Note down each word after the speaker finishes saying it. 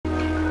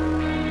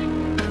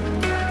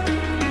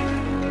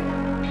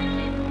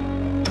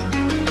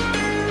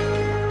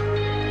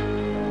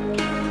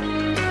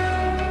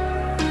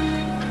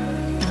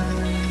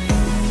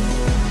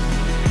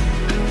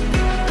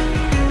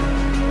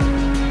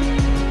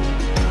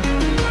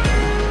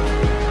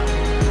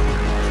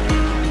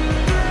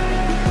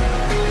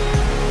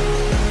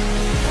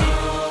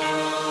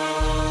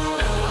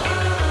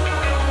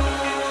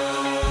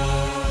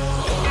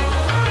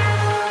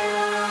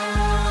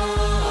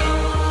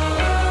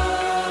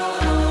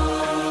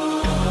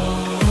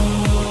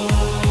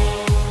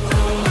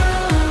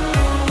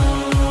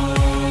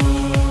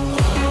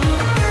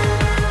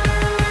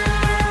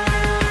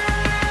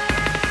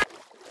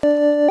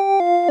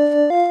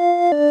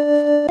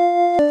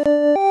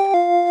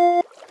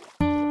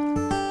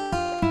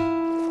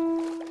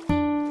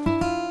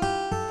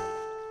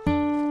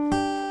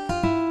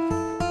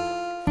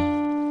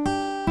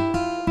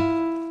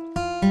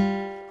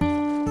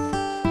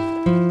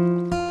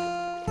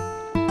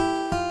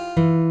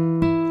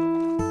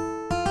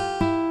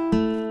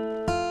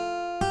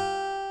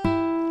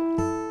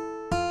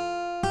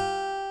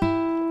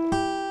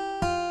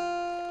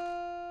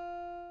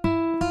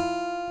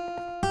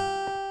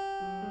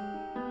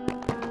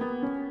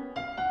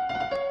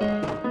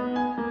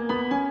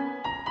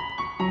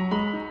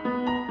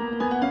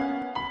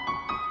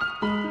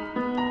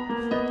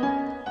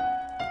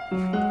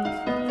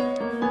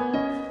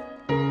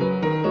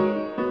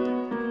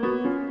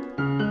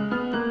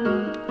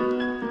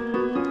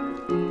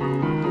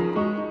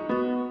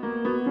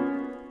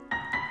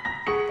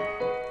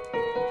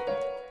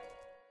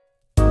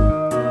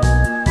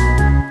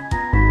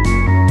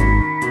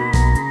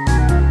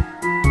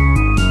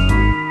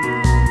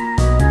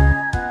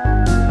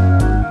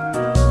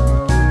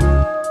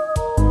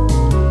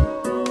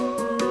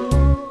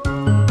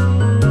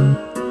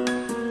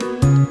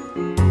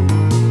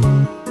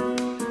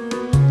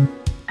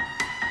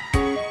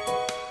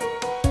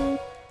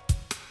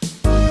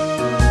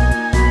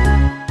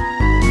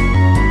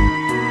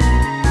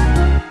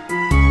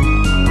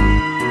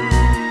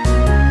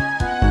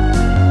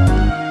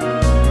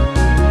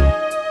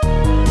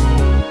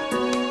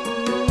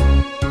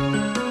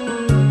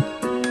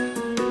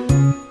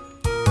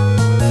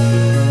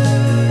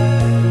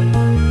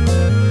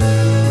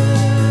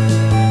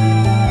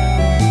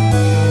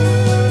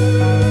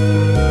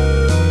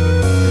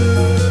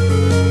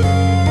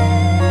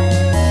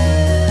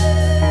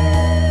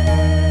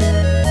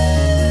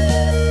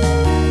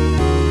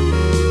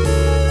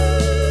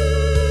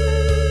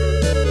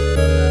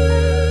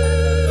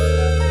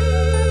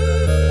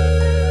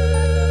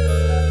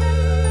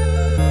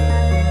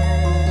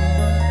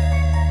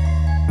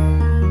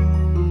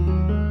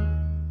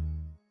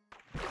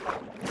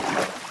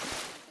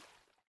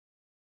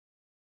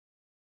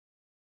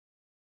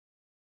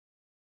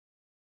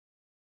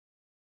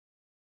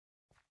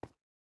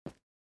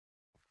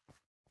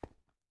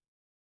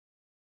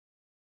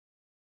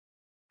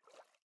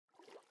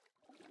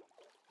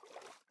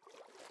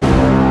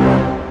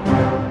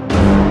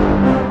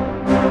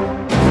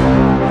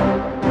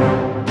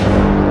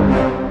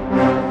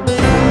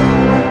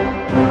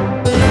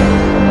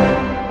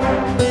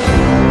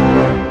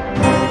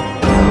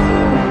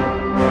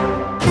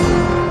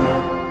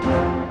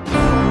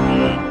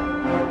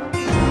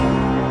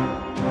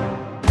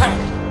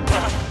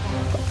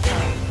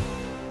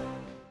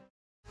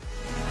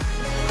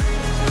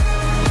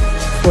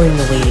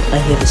Finally, I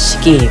have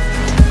escaped.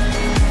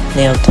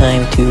 Now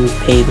time to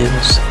pay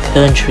those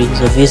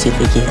countries a visit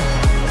again.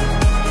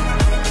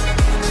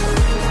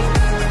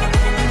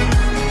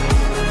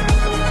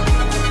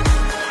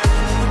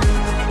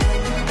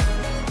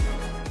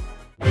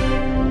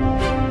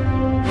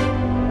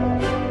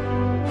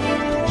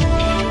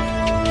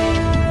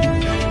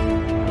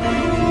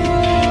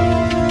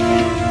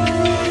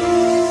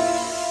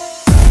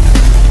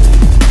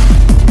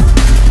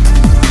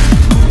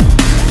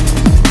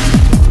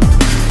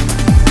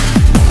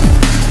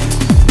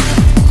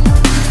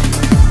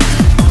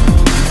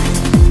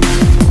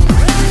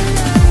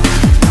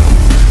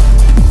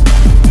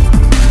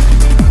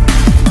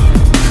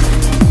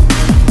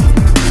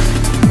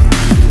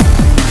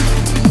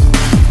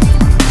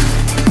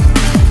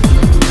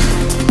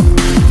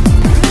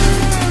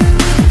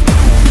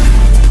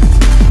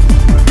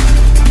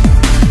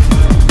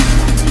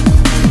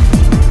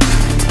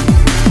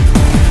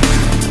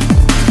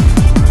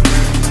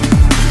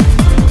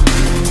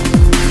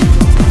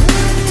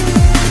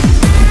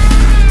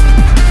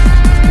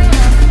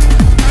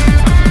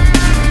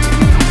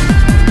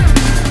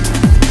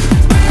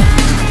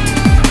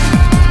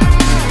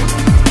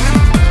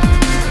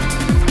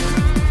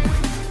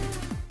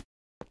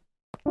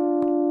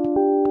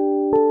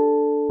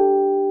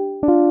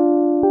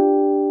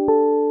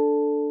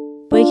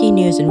 Breaking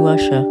news in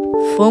Russia.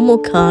 Former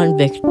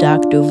convict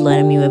Doctor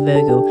Vladimir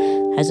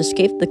Rovoker has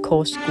escaped the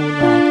Colsk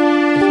gulag.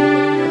 If you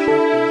live in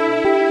Russia,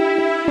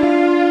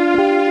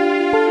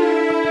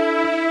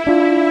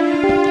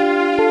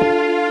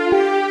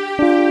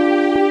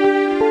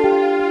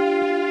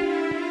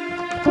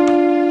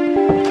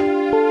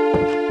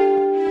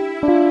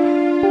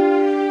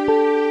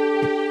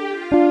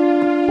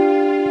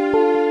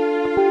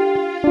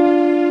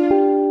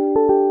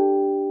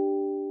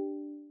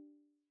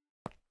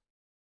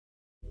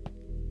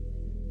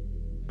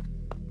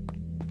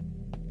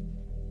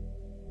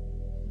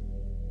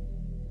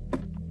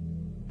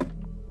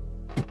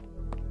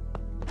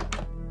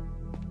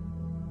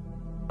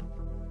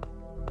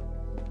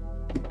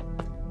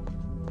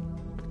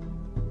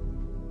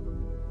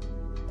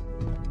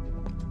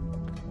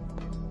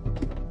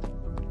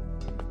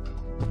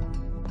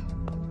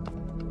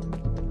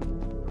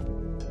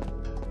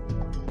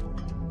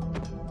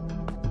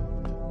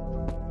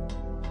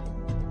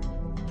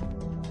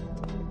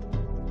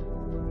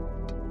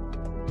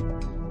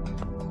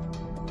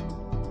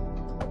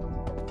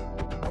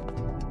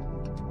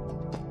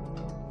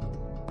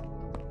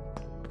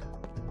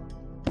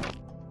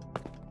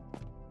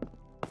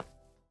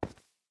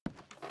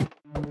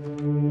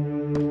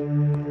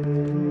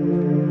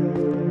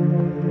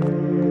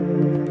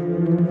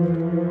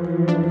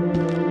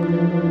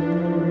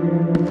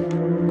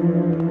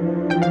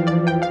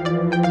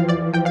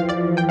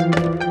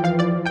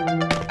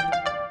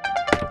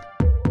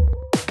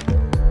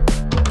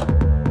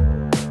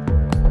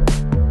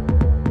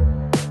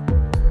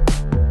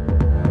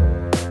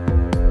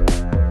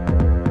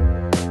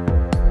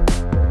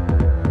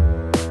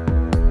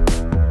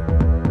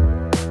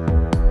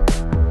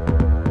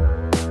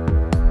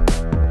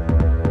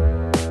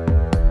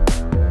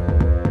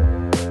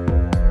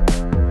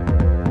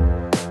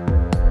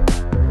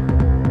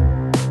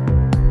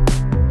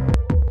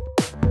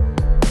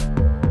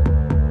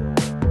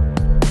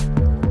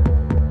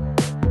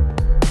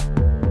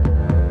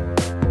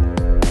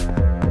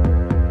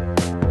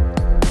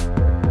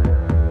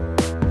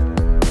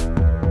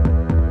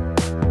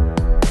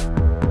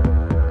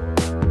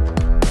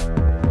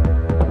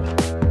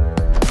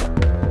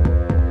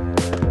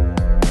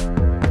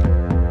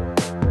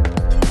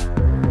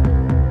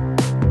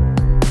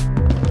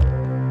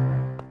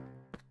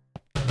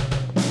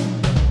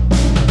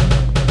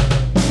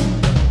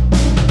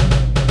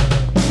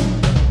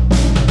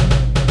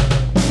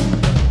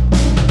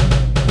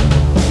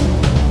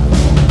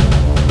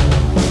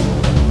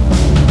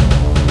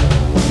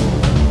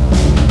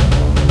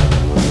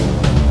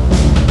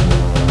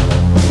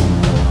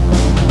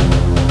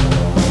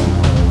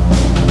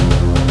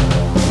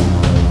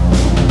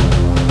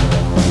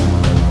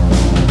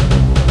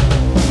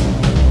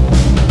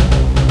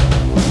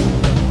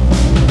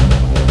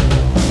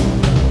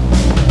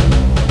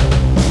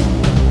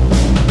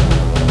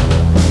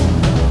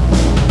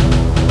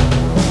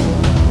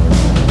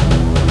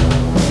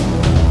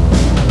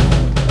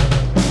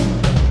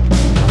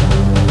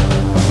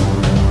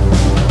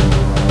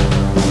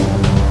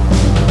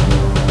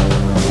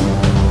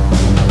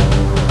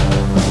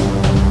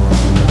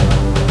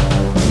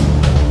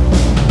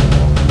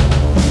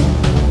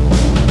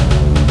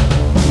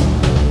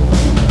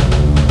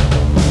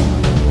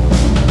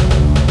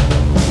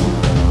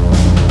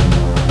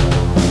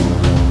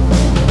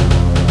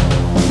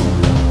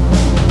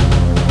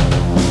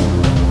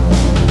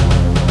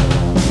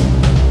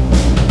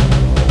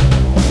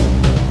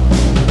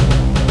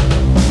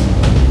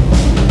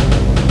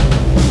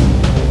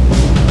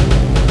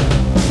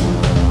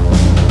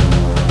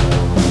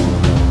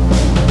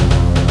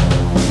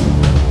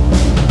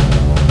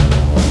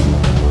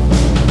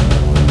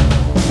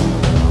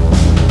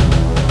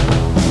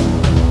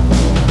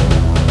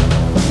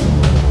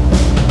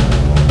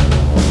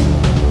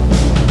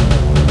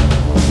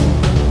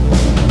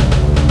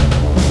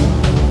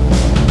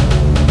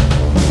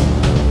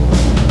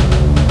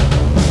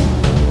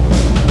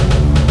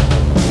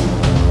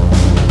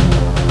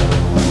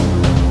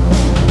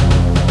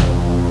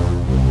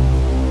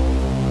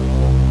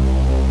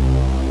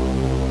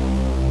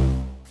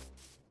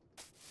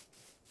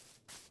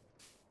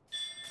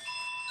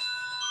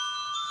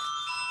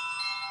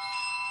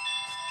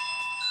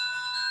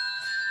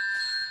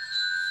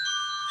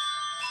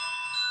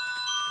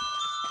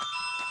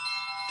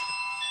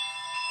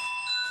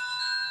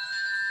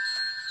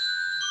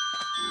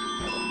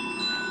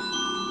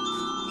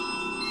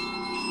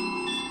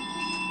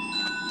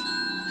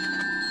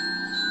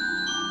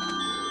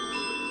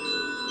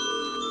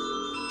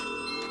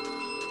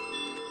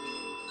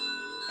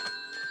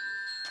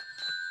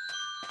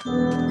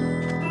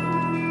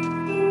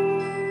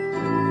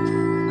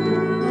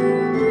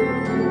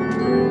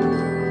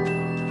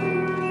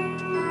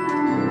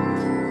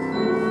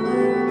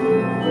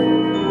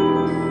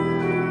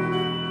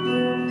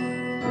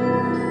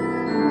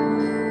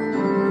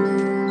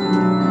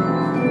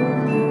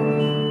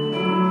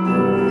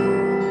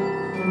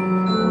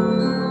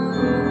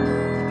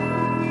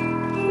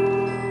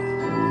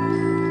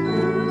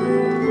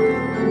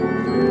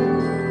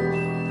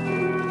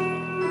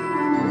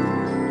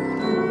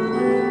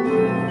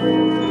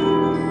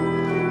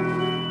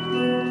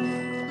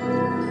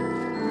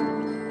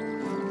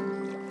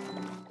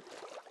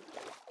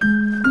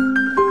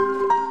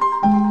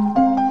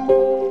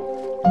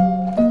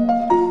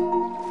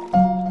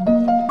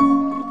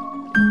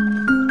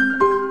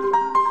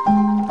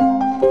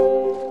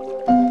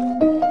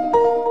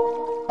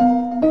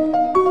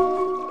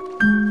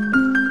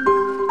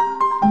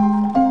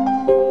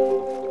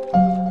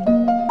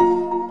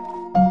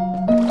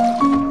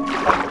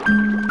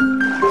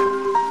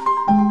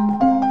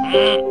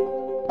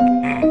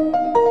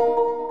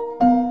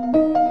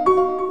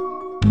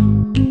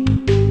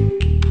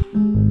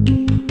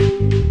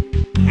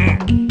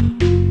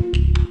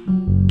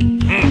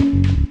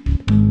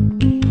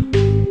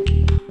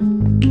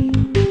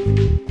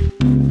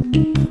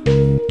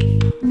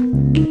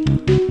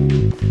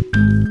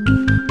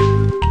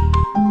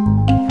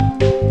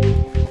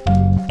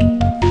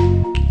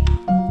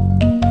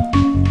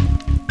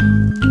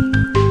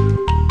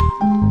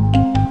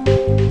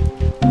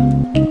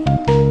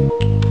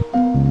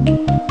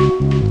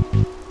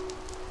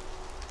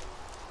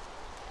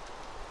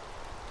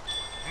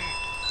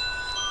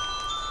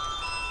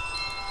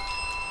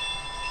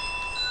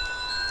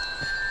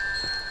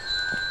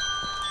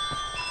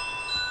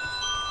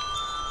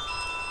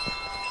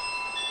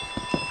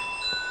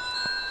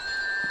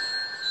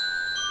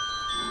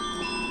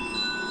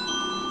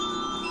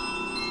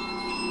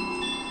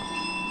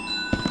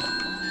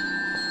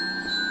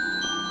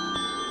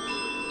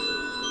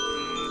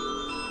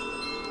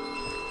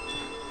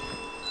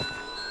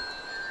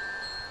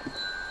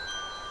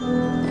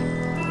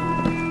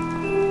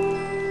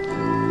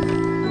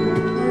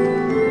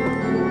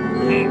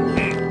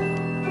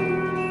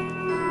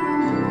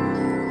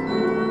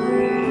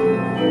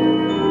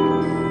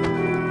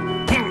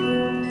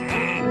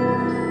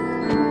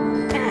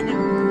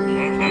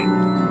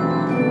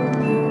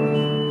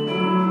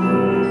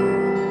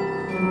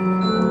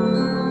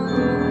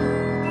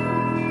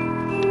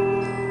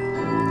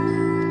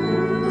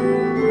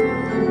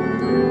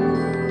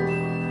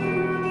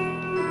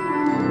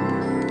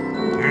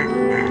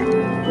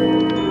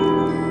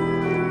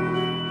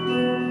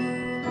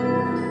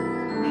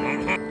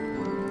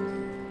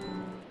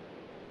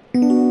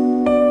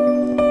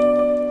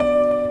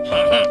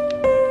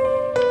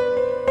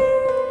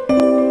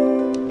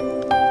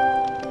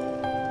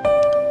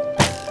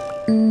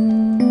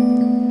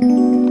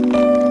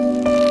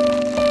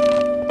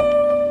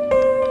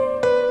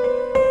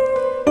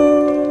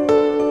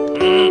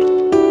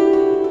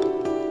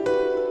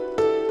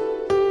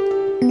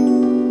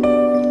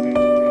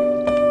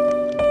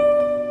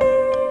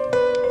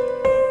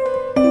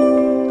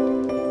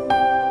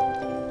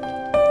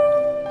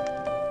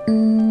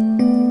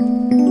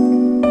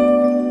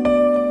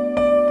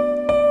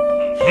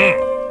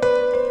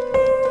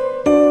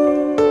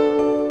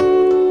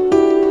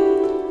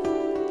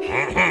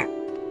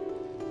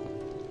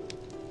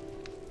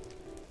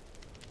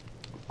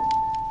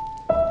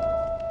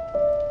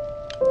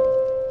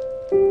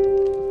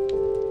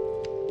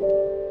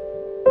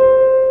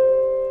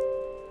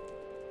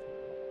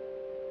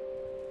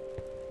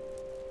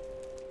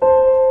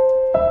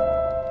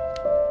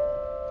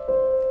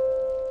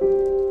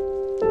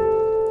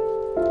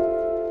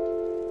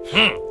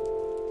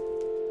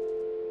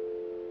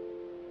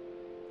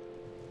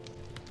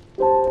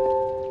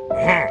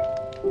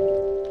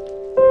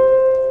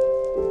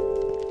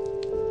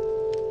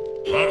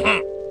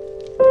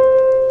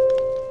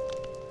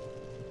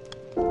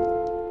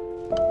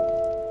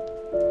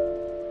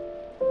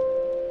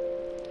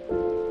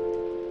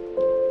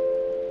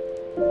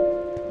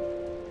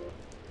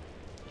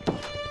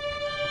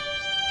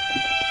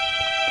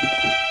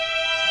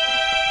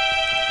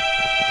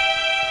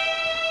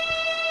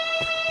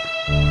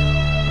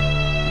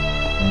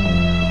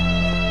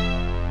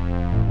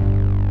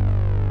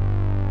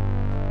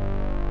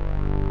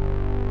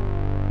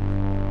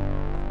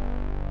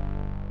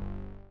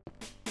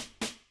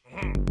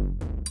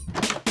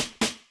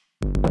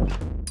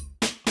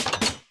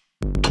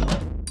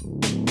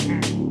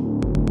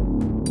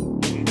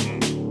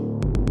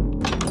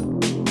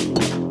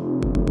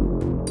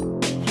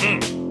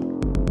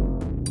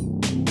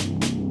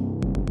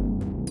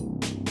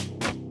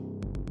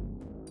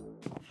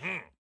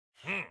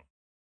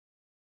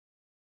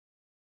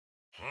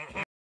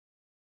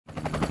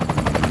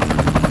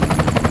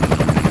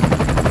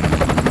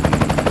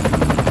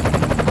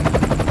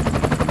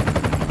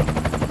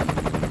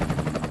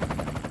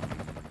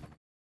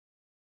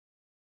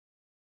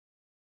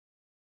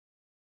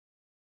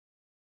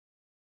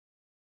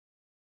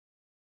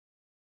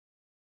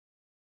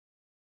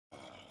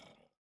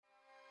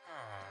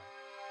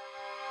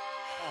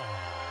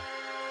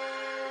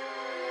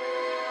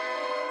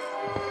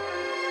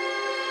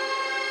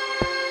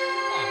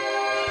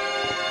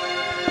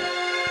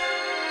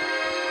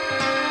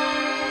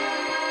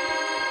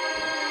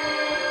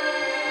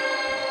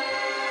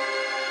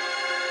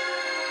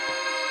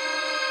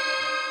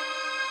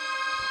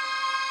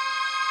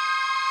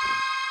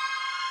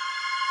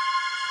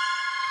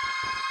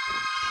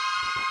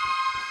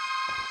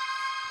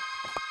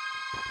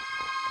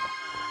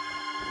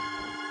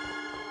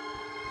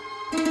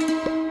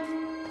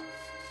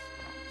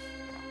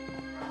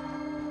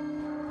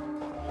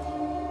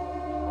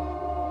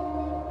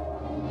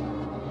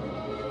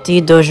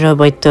 Dożno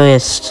boj to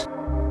jest.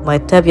 Mai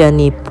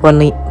ni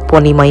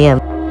ponimajem.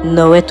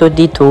 No eto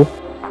dito.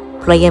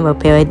 Playemo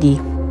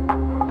peredi.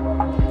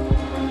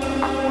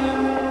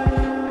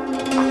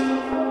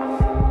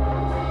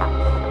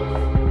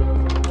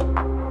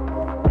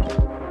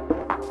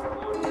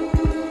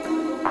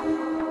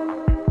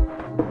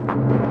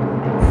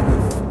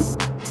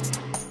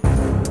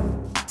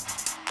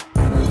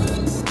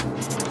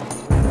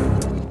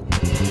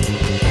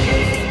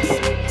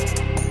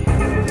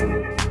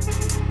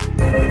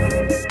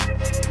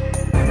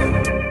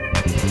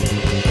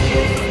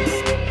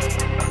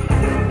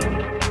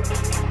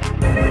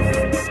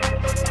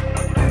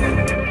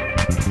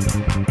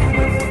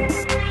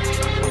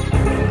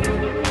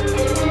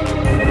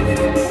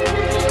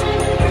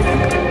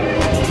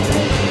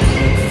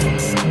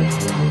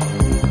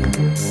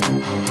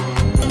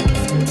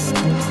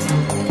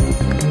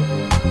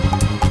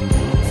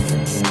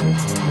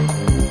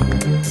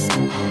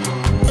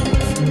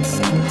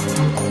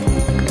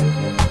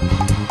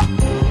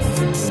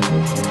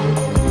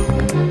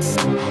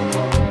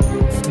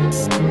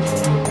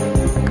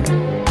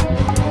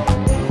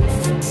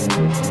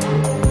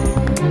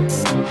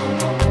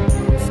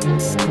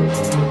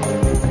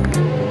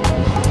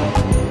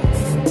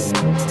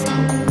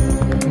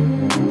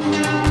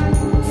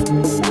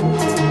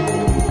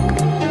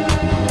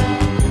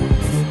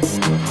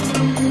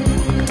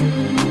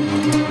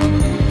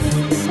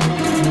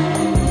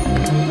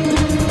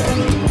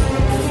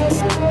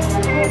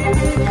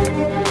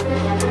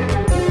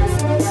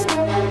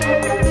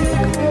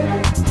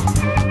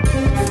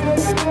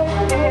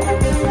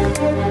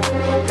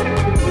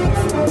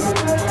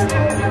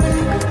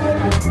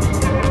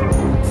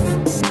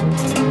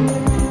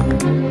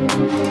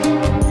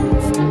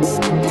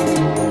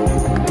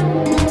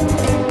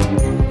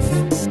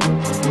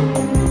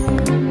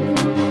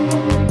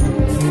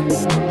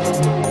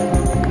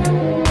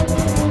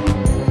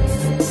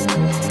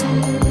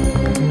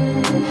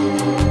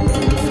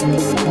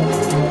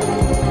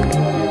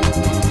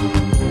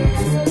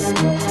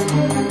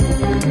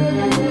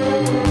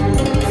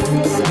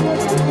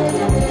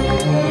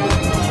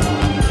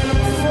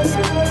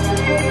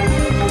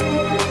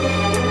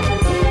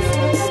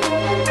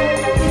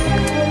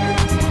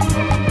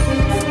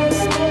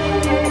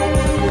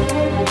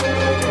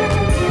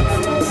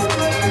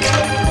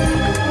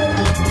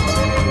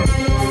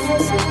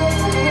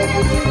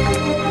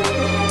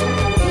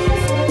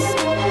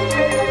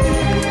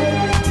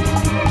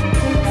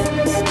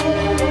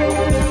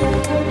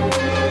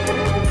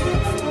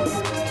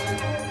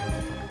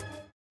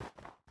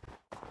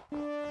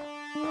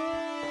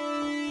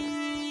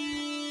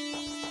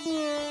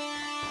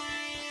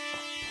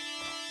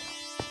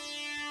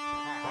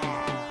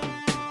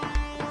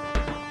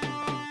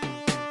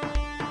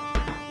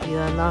 You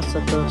are not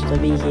supposed to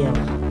be here.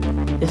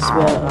 This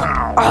will.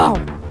 Ow!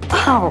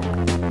 Ow!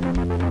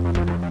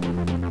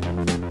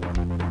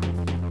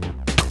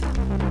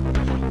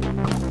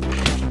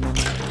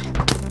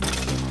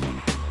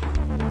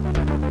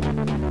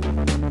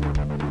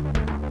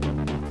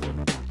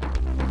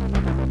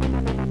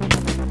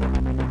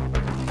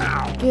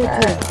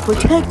 Get it!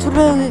 Protect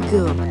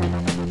Rovoker!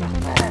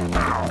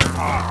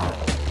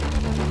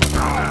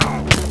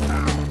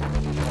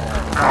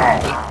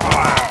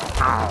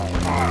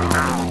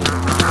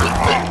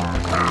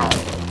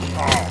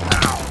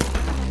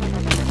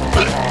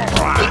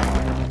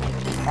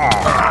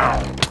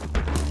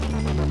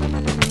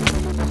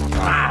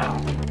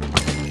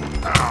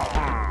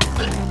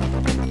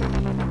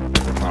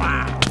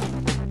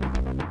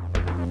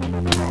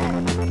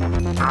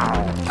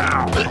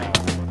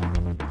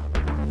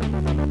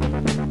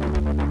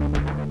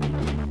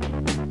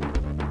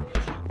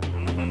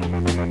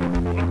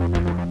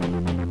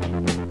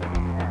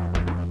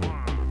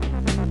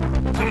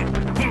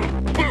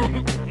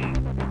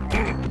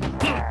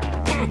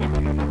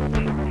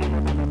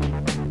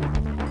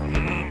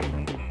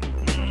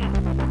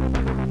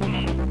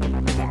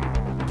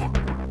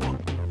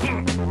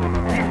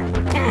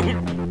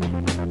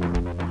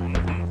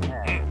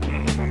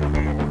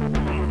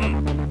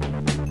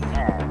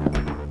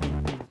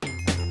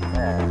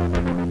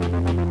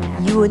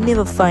 You will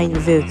never find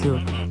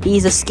Rovoker.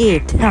 He's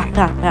escaped. Ha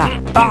ha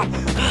ha. Ah.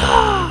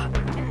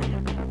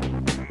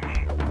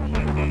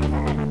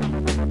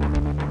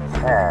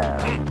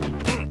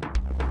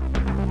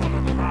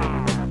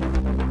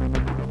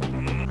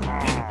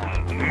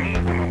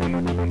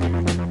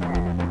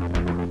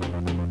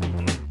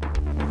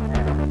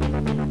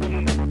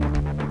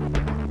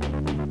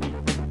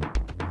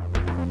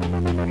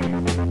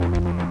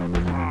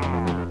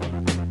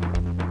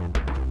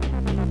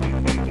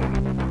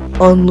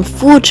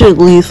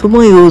 Unfortunately for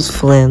my old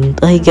friend,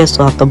 I guess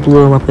I'll have to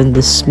blow him up in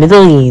the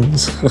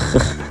smithereens.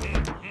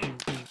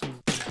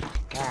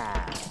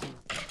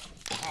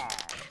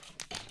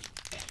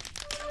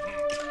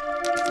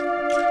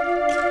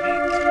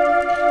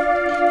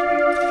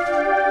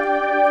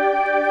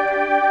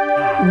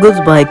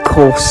 Goodbye,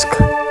 Colsk.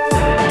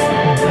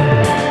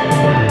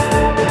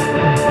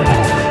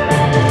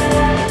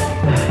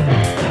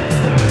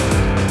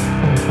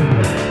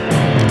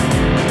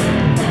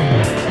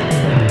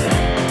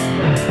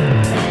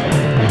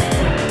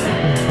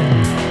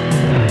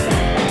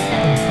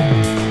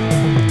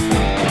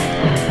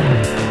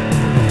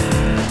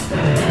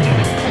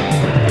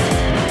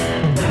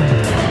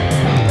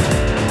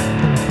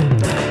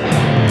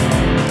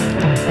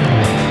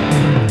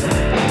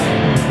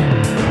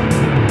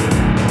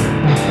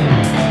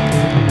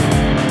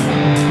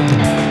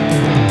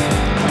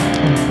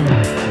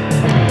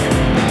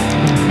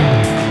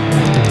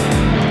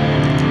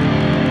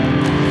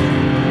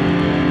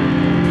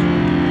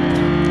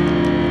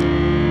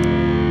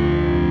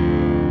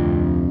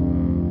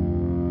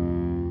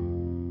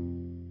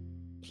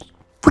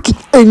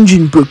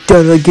 Engine broke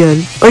down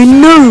again. I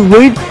know,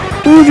 right?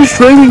 We were just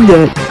driving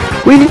that.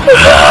 Wait.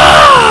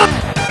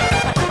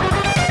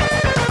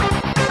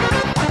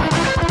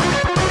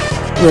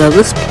 Well,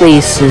 this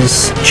place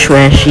is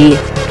trashy.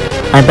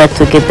 I bet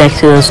to get back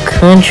to those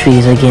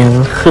countries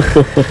again.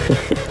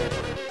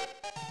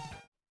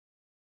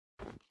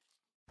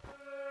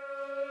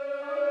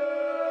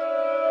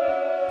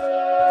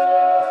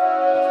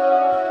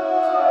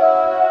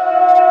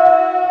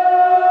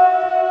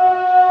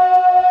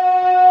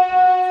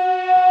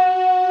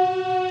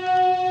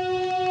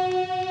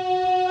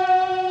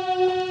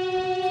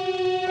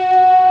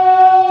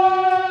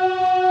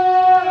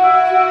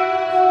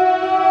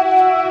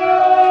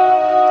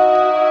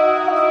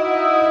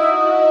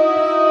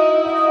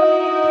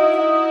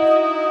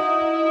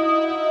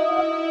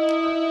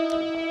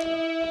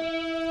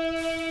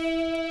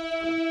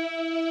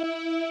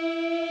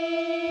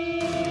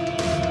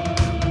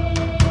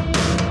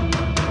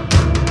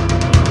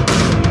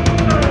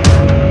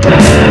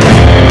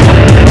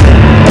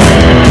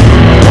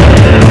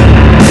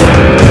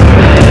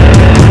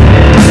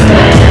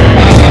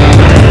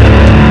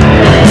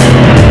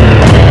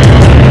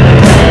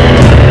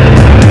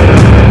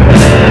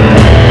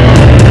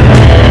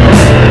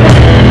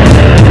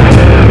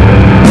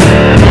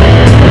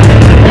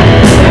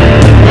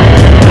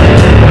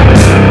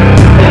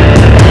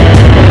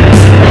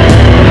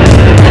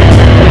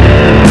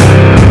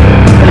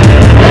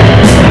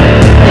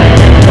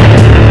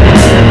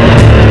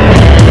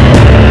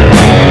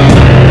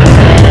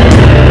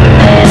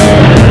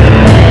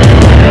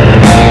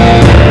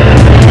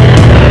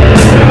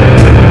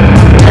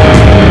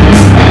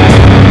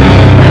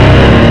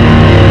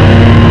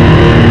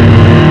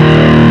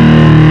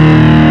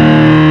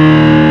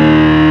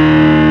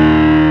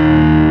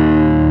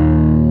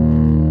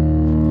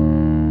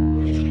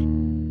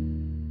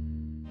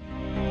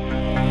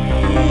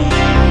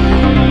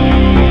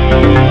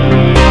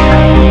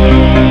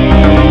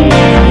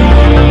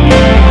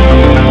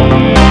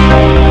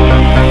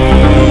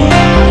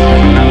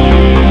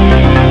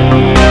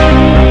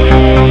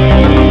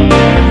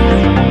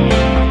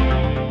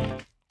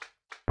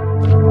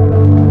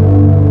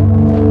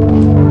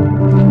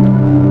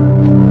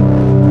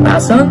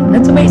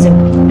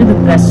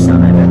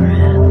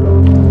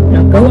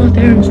 Now go out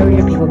there and show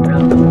your people get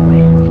out of the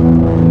way.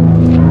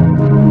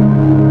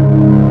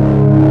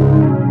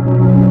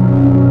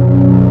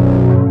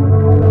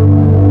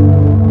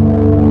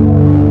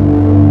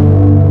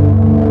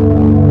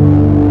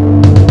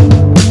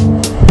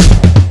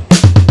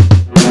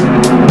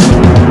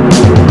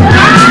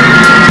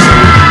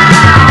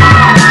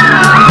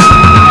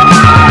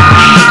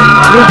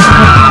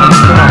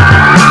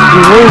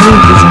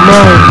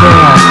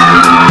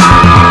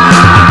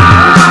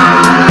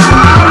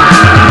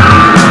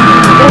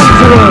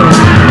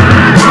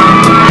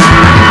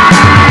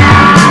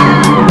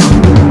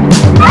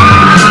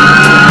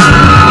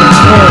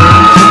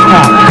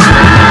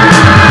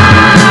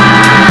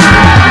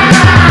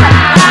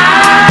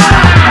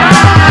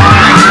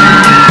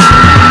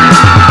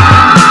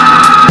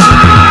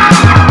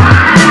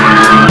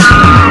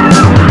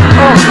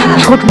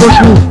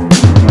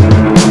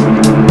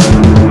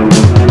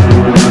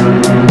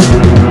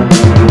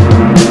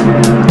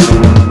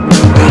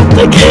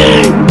 The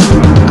king!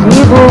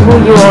 Give over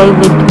your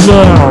island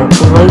now,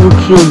 or I will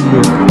kill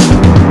you.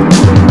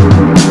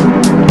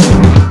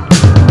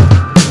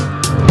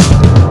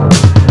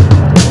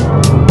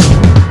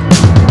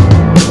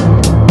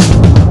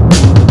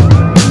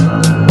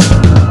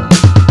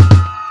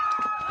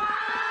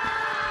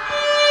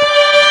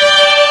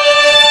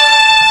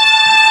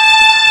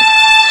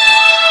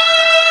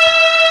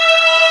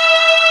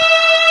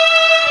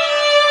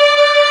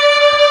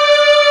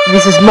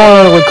 This is my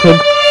island, King.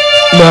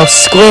 Now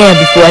scram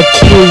before I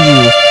kill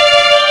you.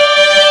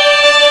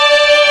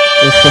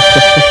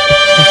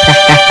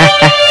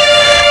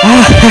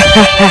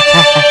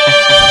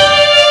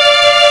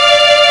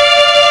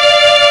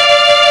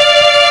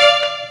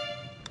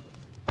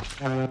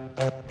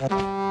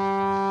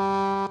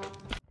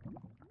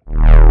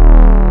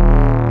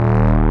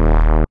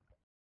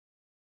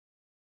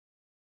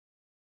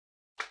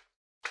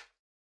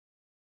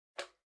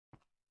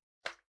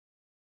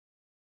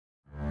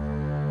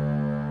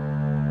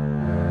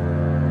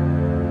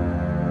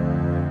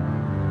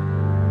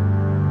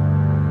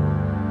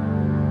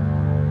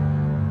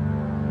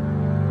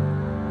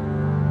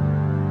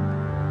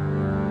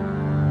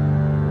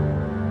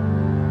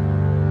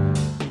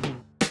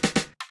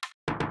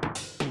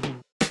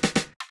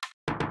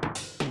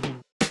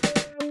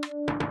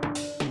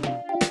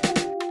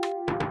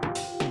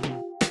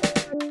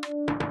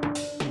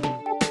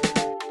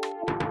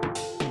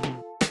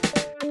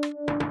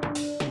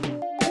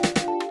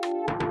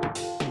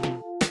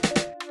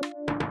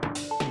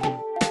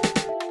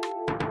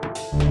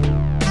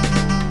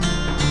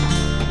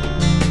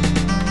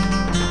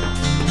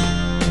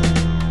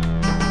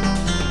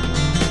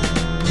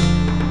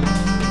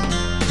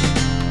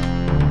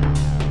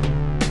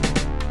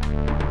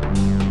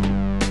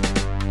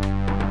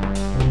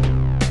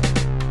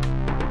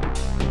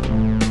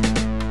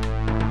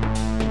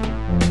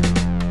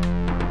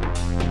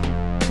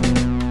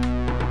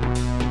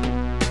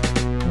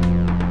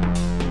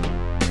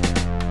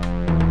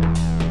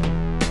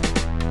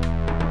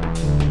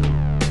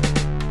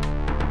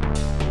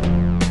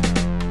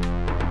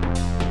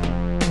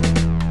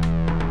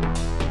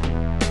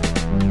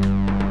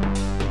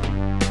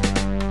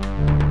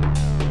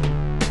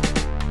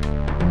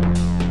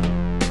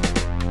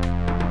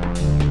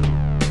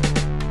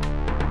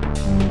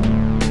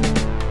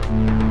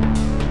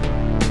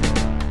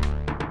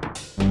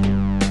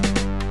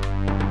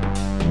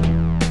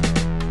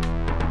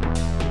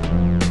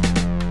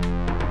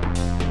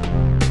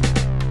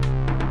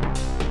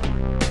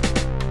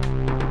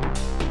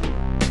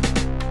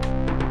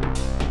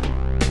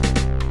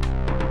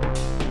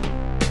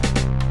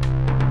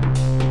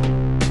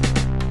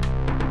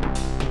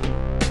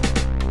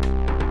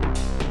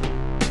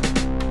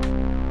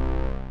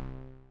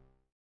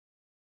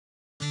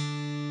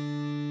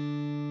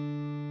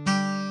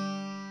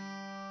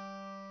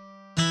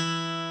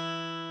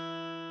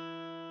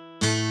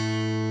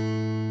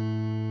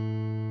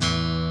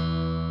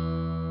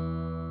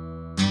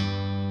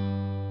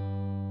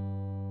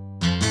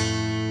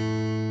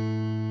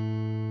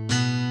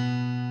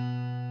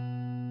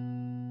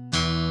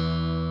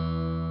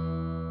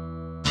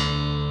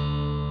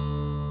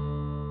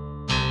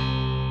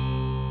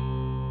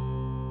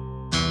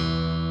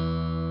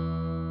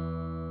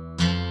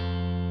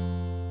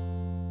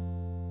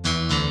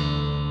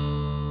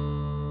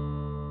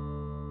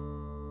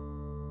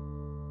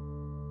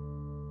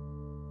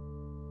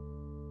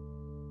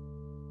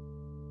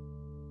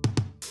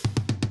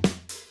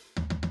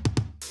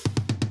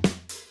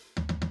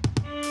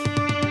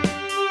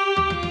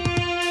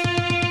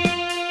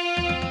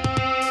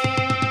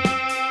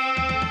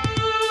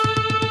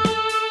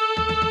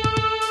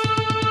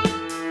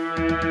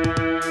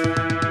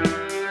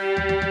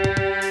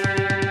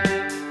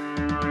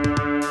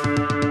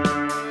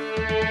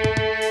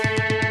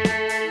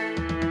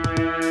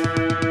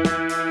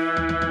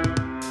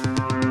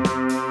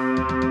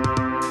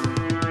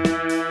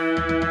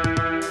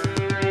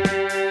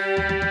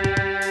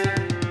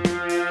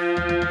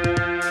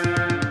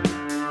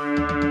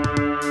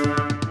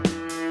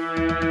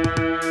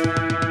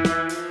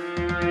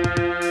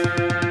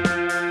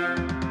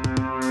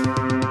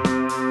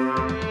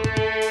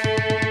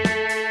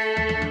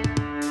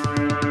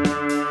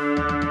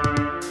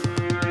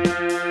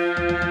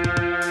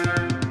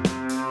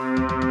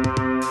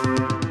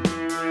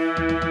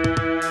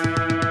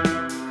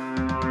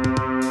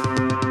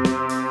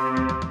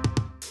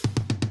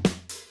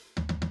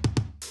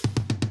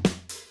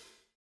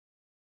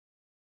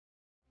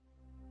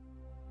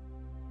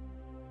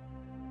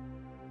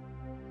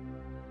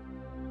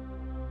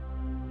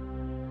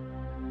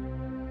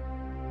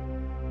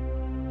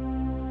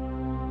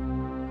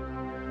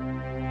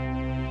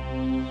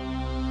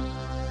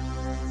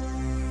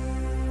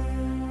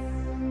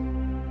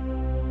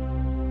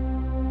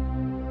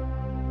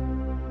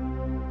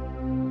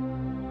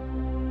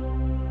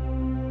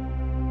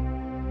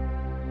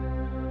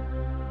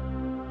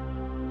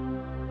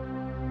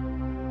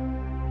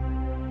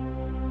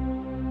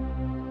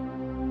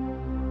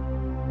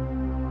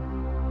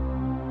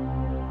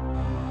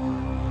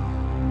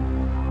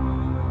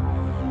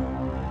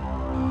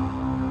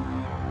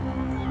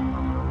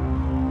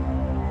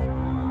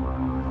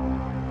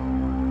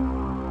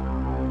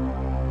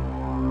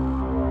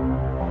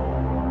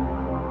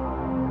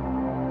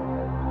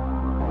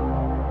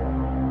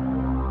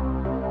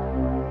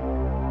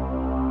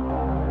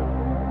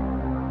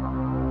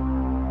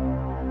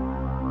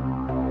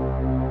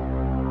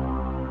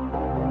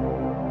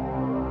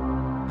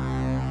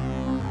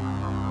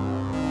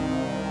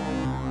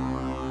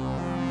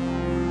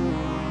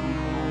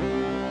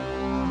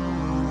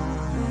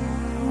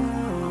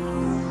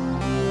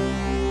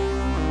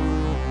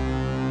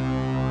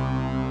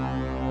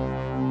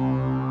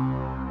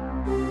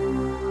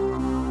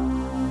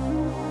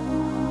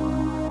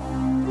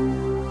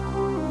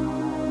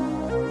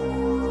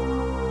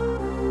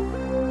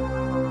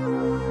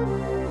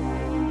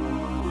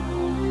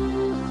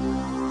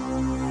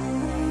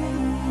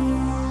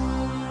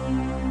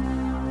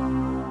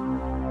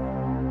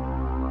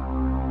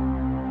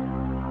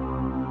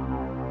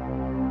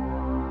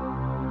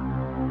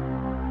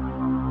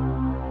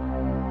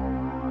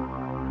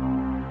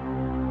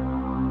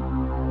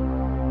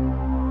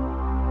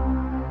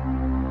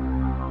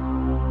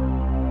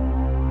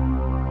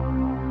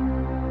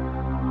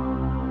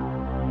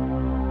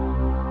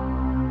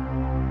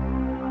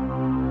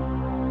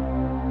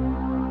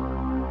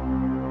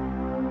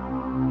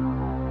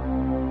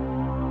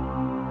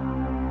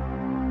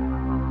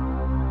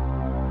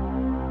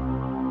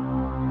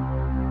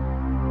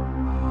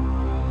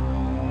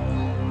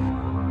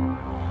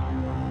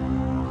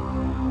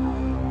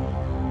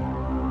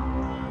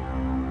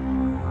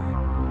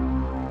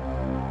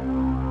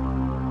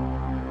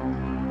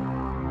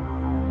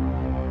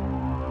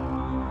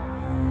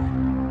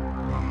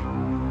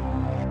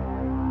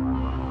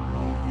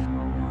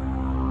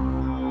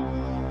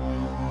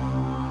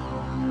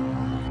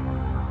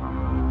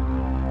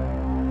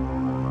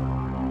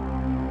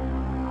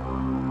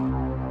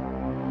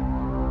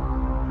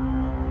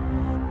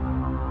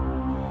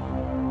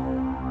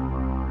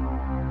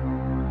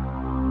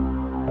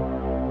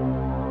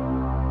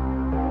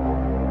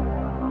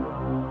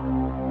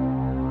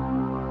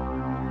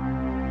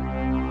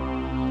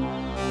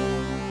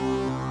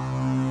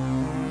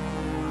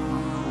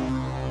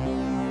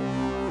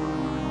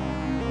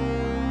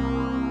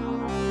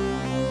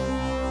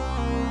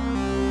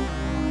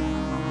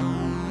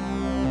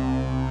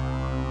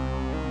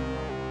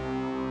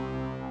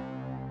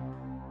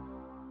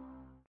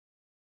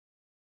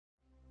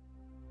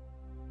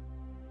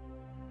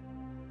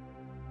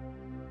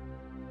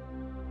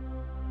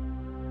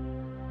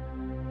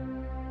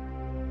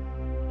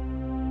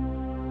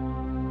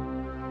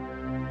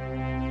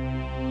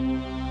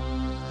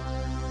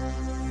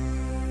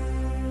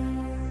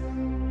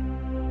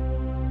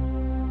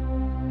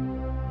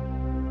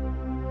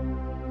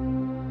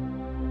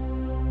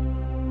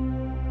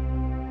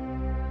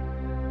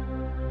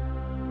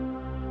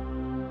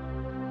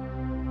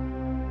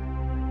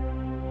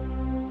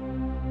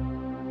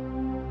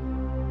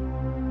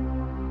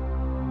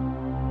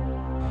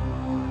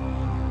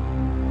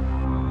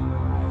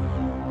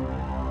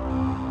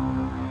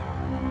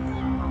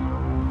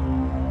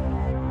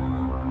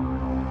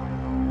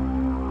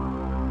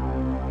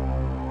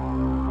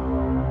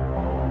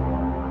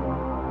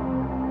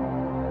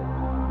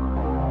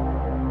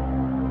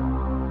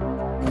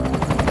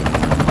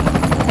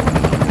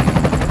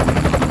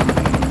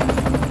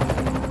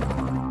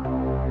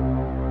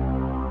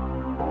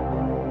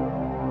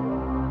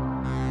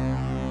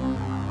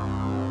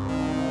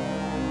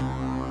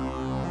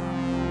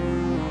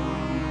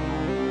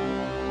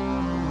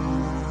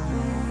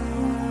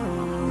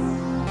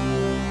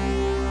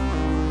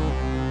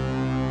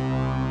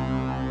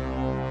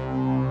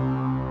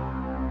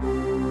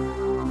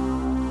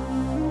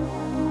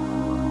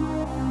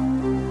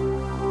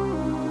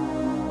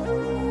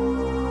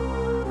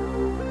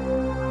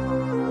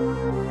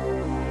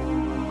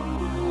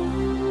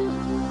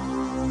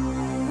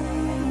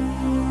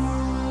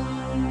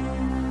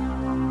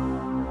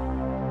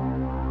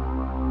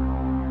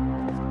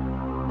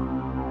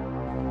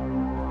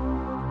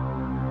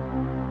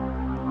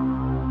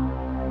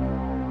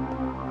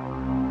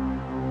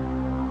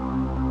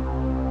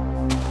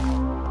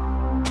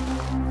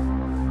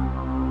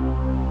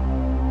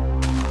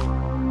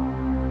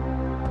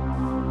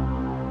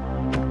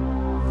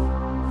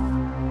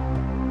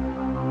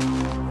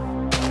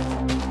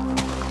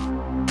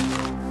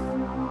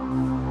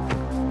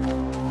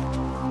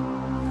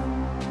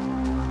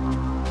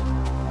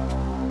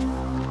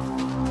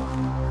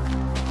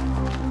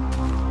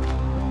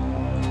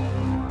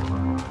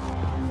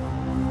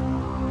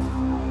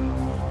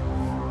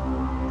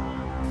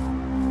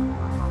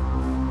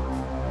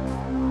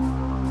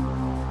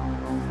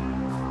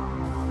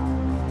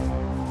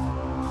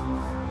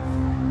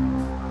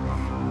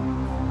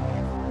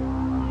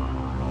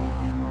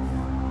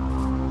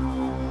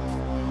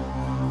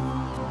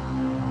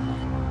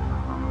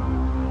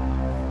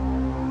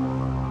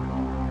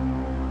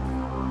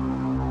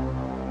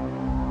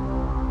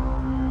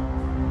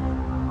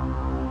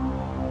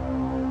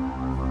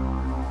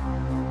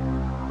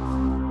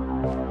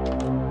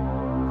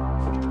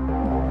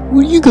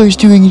 What are you guys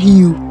doing in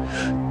here?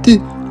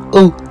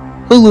 Oh,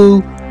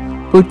 hello.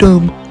 But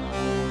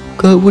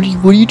God, what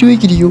are you doing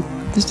in here?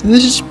 This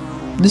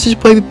is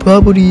private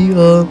property.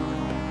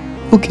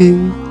 Okay.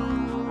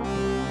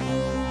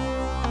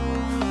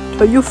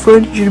 Tell your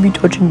friend you shouldn't be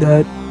touching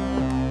that.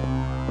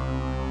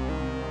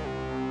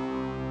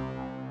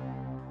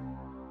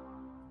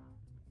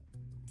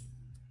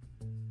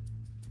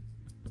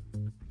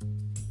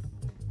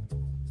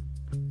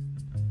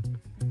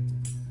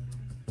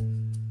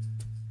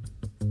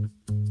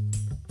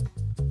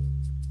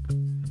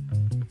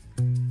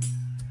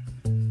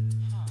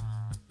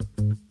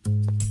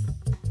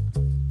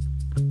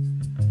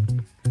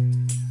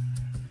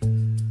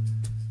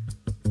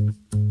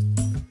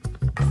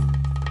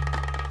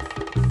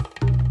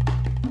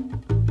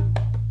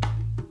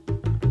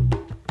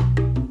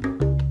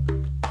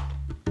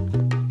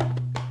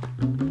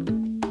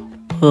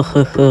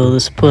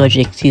 This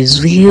project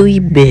is really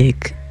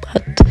big,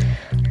 but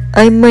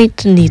I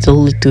might need a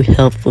little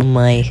help from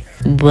my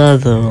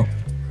brother.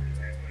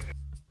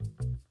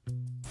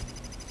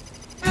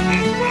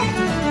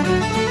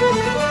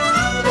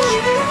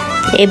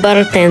 Hey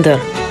bartender,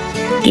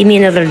 give me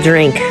another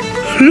drink.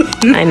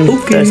 I'm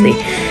thirsty.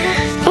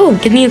 Oh,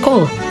 give me a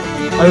call.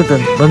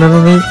 Ivan,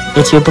 remember me?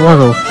 It's your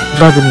brother,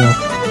 Vladimir.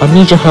 I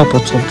need your help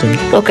with something.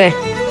 Okay,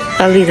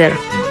 I'll be there.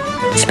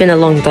 It's been a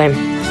long time.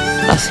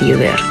 I'll see you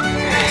there.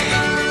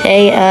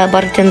 Hey,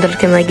 bartender,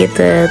 can I get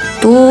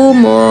 2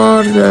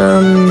 more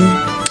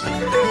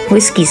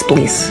whiskeys,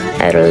 please?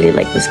 I really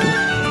like whiskey.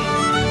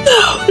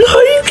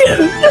 No, you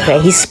can't. Okay,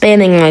 he's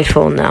spamming my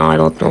phone now. I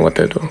don't know what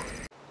to do.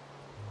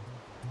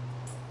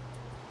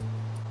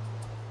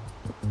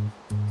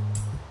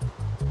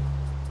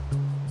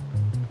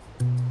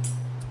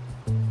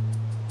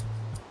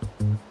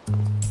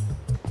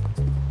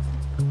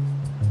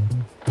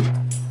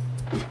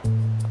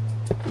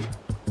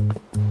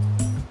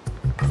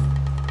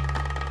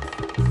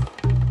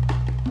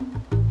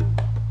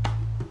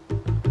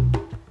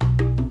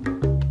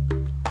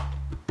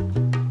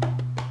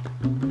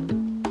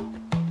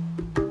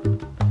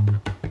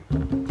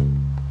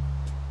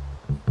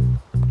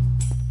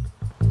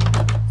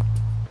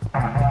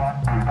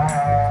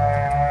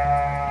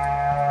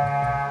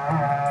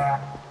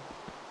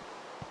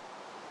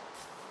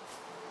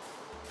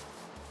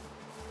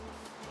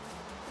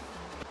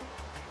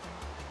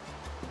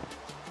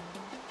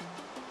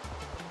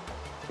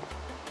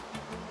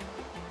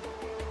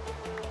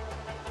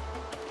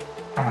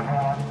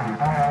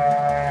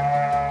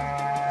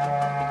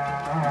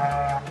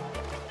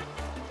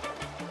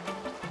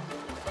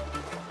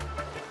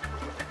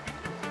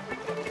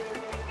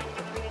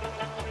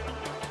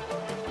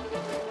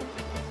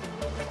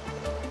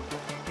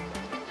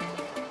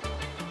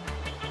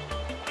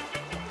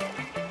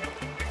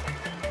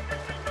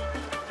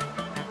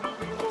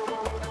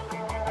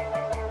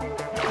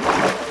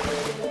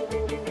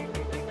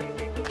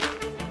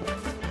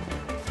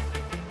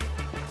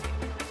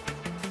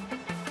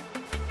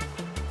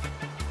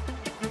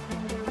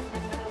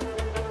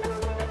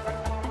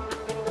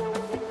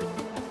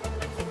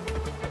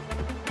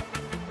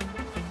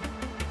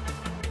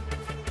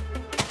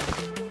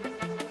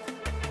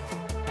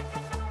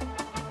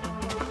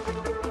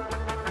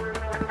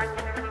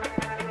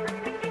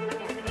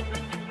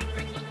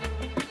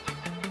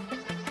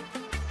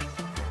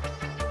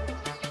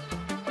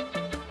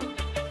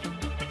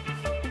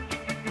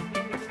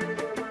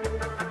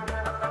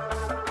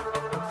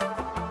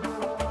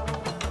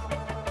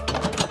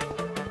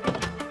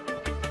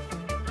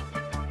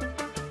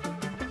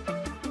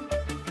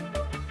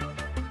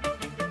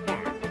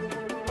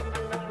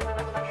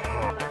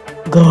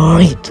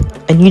 Great.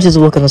 I need you to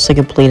work on the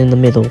second plate in the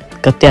middle.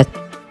 Got that?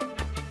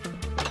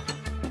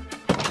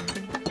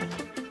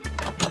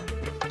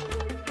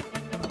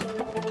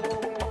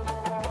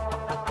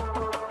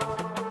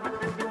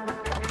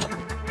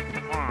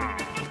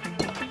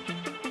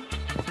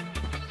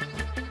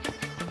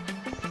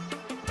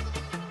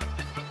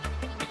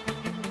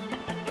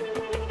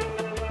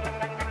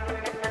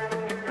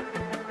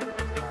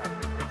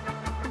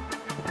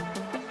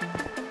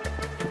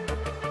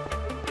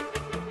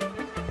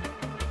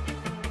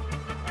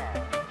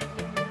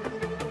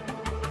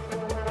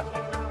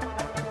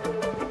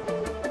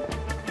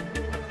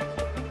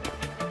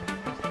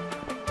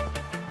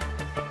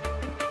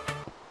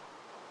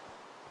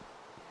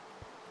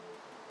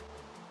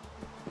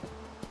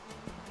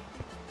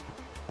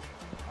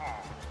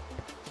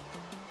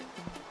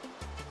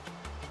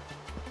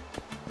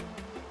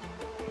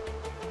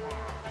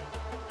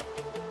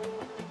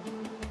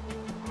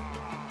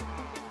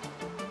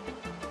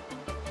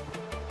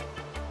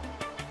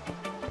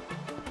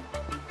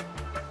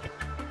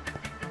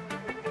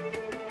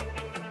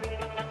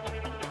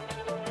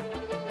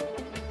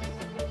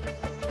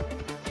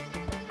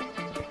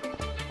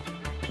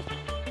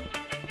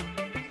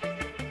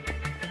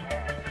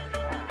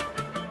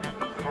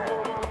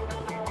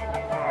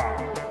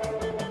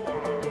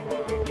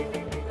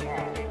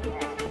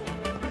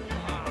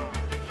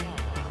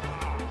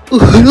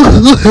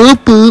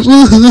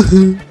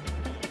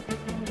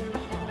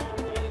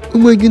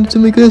 my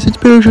goodness, it's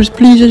parachutes.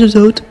 Please let us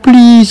out.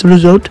 Please let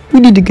us out.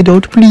 We need to get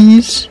out,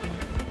 please.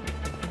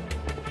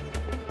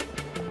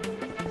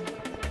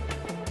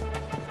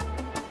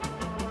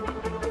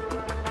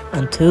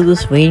 Until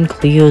this rain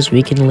clears,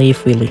 we can leave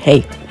freely.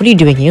 Hey, what are you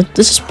doing here?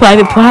 This is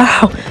private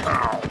property.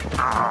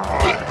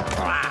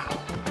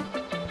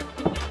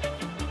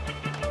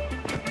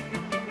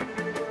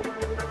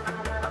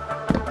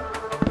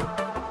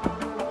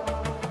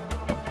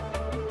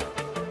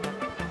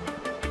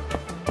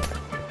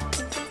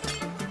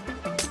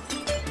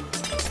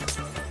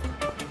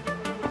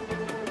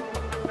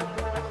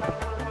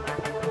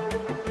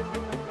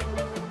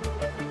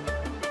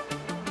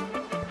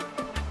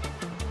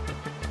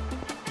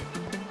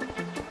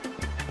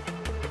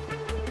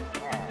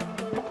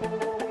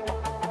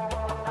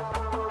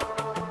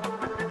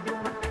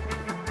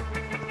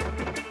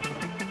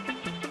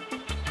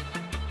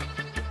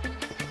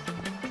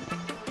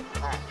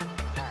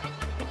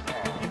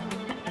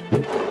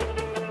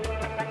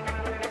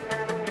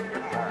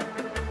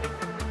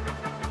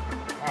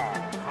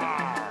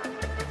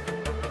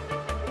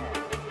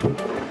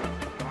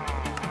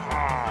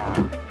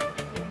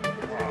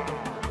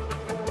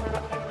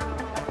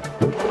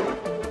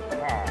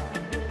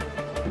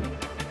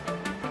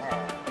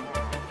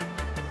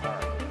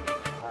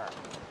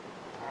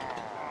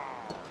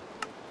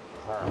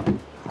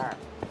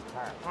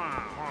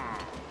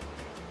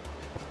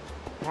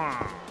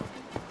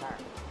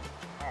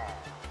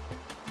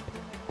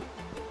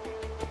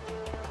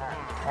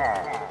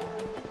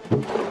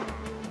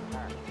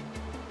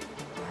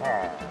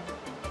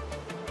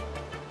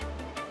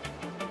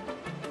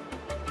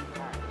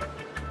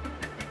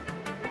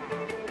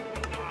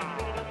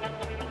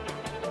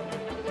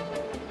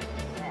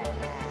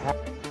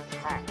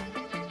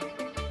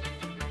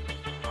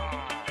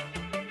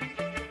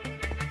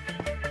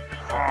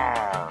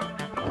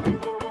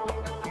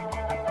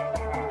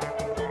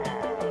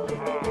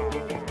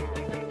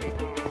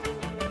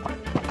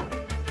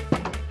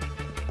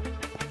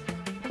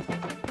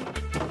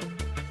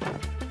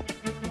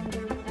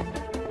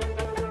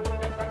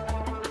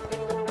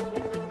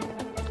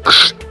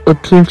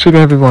 Attention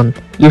everyone,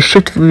 your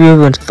shift will be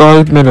over in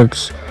 5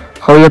 minutes.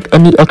 Hurry up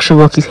any extra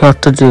work you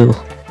have to do.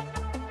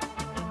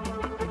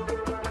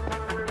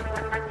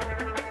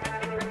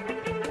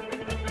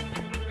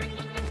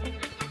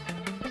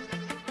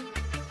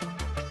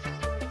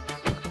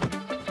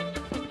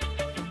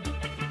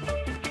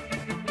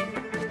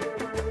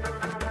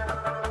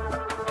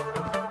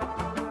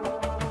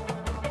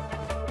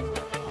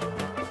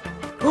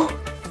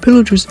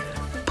 Pillagers,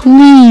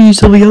 please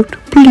help me out,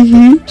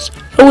 please.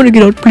 I want to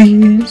get out,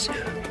 please.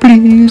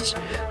 Please.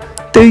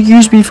 They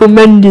use me for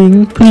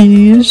mending,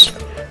 please.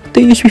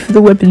 They use me for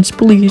the weapons,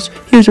 please.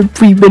 Here's a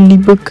free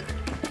mending book.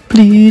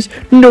 Please.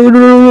 No, no,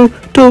 no, no.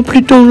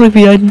 Don't let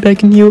me hide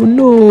back in here.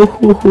 No.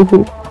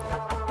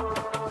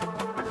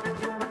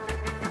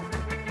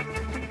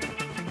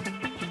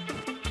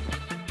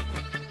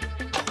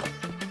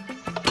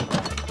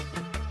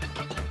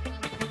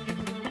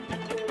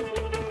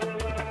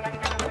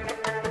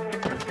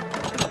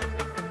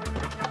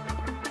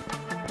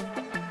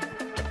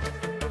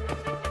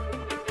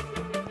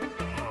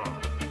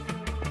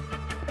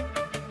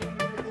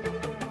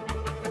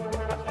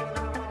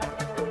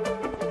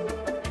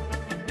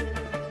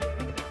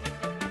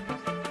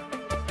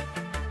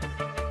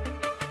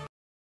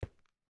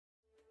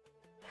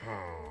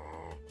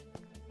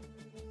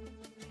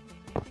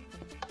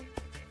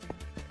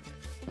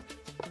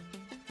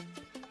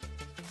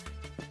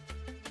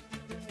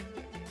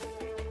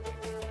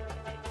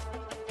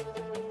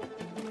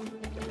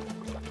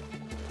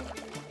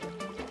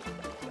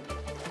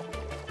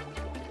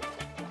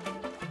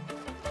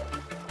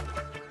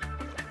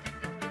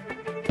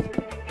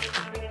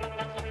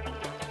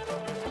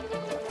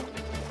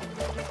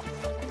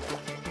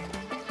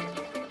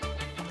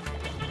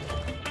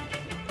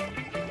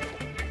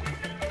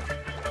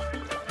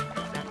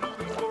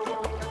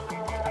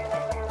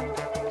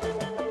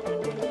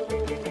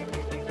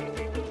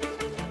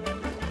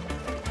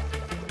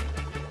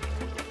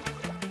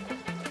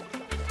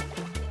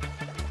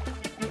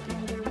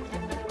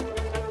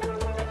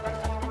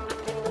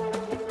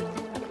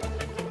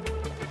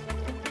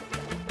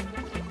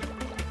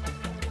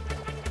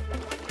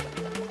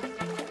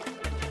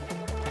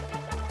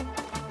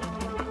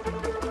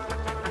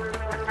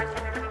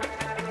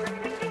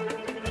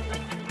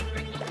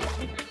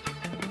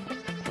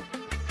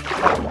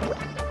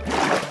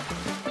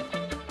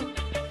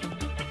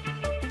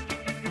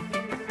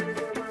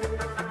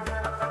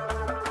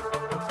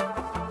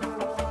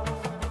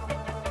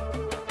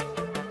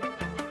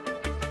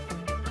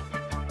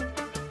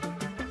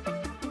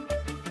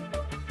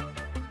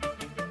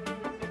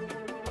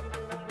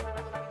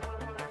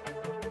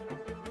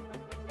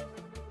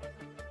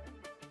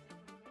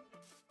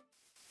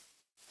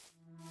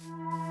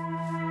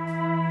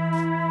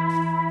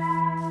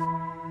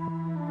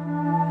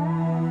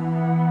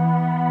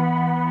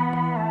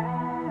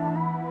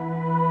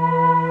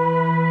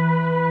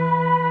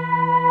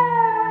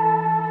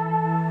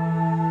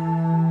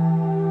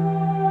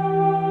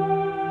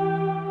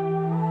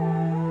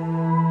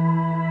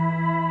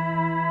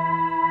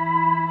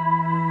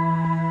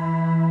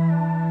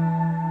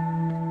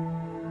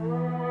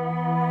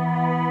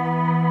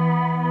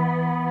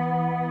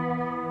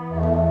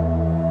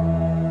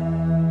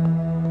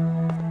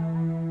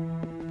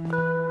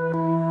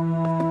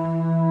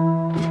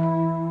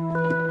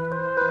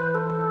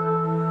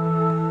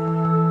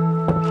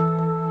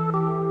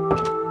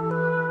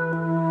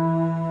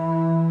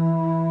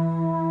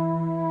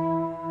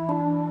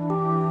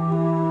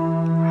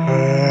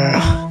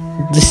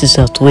 This is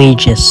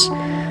outrageous.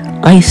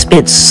 I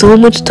spent so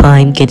much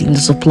time getting the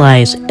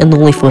supplies and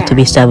only for it to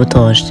be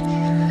sabotaged.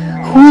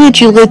 Who did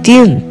you let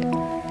in?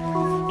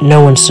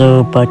 No one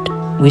saw, but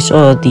we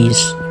saw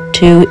these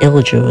two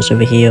illagers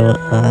over here.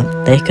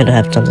 They could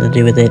have something to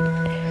do with it.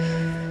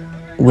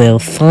 We'll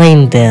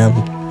find them.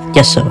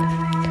 Yes, sir.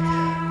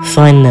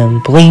 Find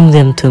them. Bring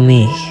them to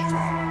me.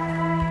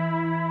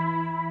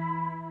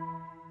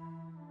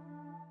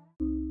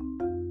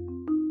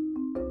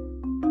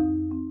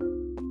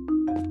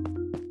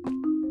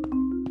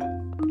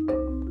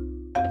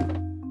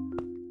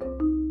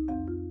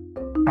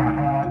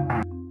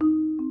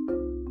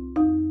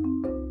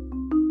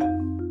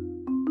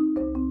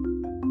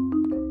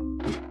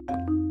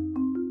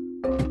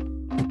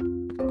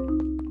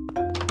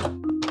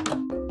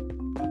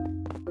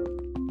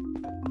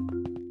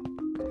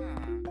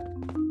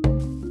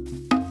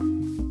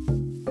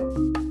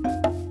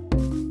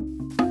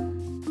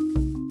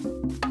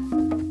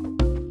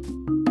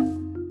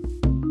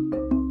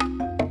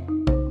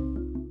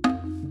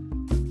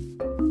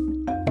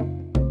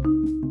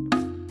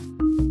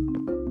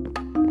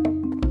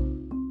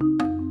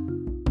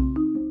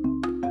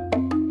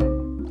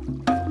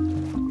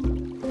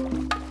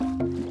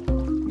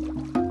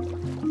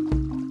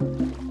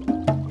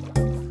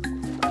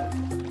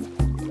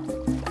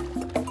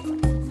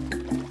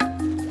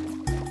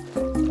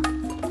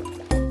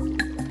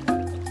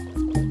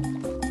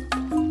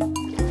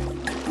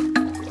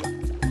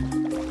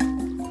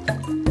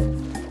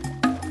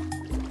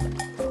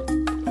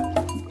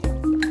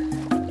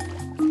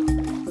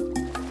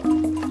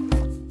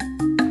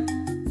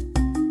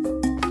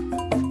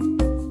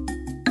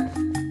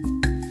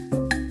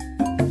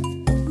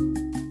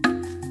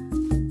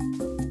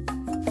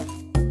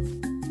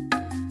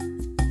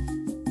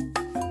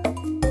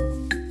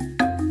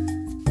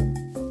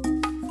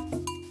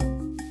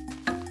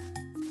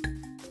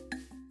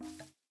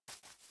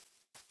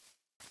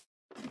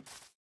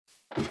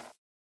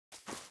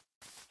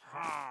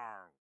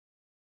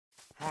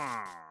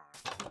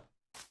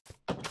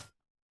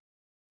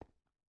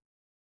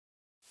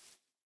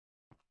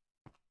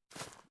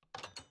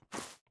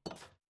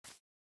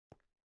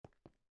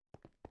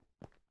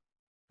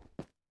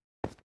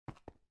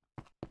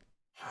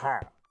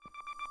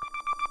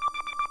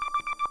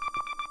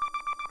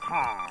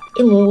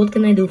 Hello, what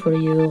can I do for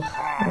you?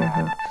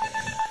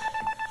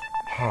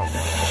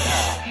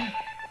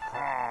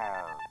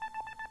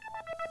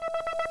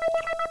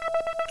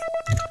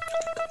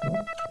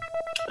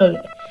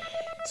 Okay,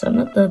 so I'm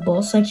not the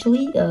boss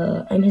actually,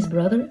 I'm his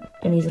brother,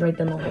 and he's right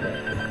down over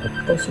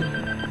there. Go see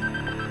him.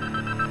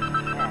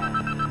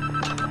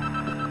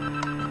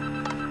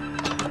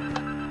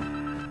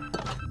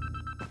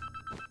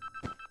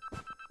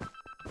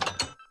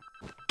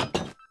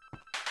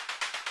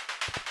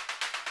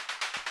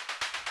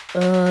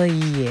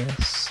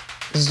 Yes.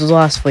 This is the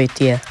last fight,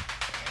 yeah.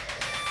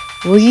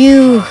 Will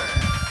you...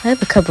 I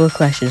have a couple of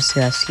questions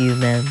to ask you,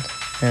 man,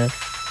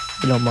 if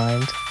you don't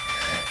mind.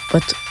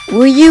 But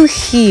were you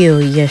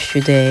here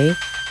yesterday,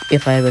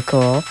 if I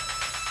recall,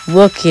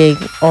 working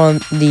on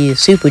the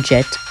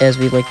superjet, as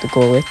we like to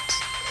call it?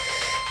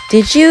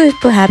 Did you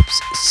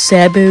perhaps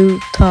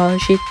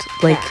sabotage it,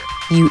 like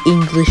you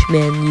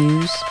Englishmen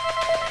use?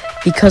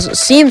 Because it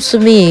seems to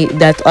me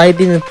that I've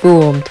been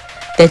informed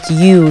that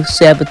you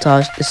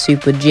sabotaged the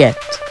superjet.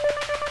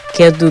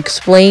 Care to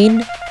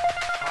explain?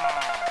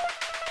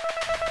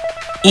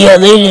 Yeah,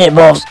 they did it,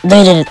 boss.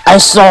 They did it. I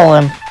saw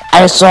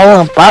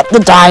him pop the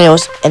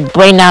dials and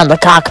bring down the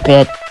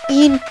cockpit.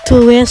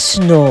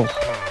 Interesting.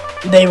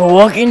 They were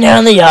walking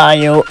down the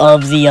aisle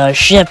of the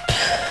ship,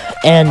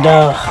 and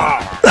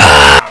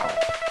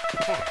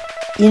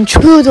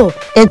Intruder!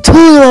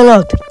 Intruder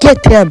alert!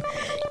 Get him!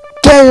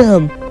 Get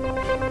him!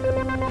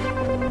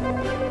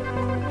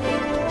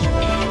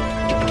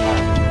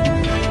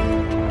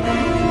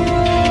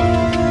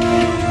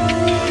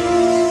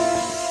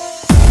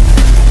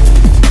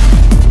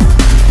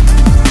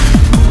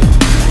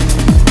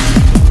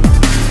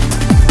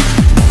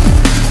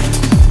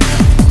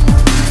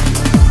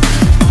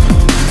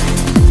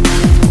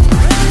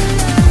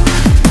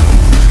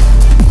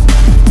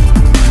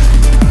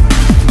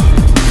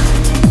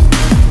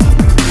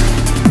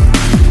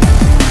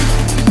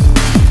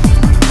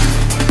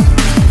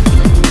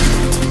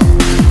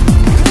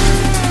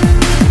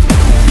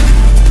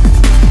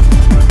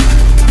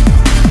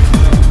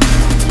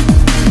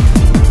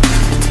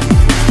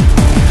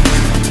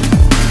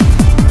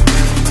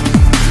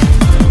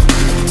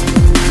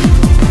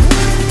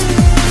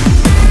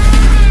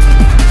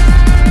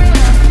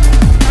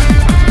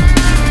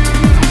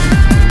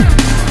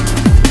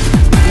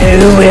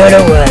 nowhere to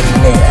run.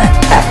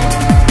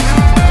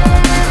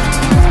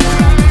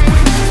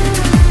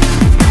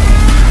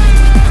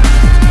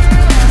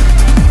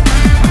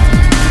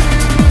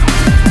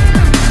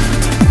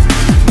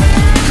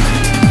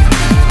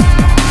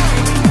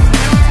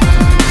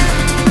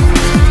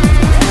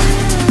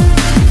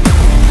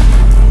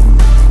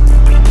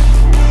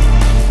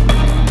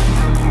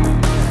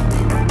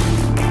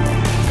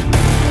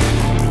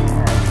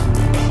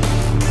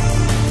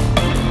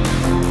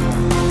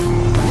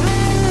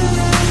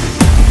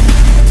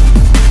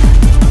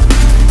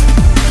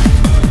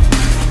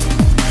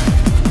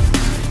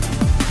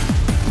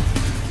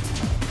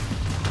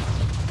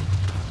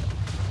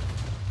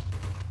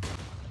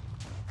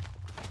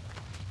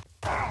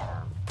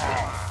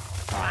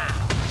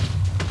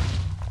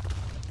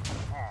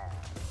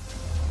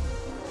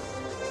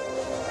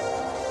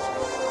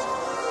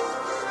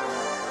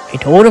 I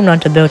told them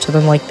not to build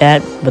something like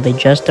that, but they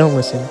just don't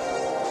listen.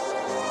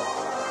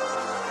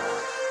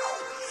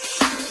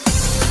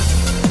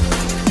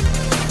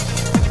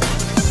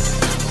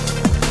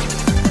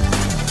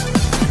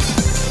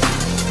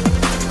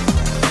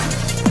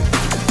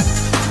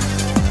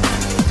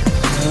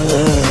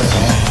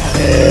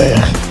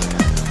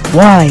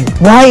 Why?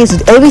 Why is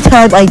it every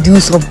time I do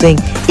something,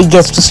 it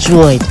gets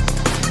destroyed?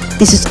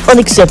 This is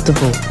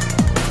unacceptable.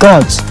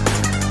 Gods,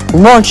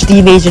 launch the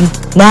invasion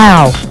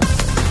now!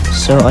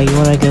 So, are you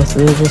wanna go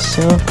through this,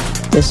 sir?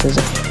 This is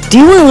Do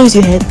you wanna lose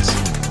your heads?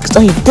 Because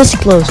I am this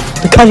close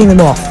to cutting them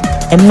off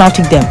and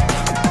mounting them.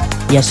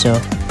 Yes, sir.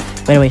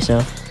 Right away,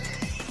 sir.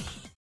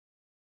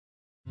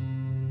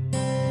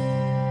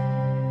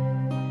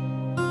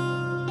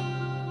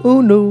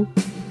 Oh no,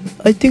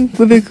 I think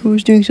Rovoker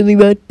is doing something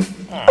bad.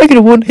 I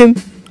gotta warn him.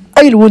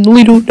 I gotta warn the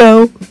leader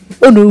now.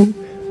 Oh no,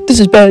 this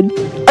is bad.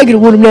 I gotta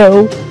warn him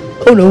now.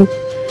 Oh no.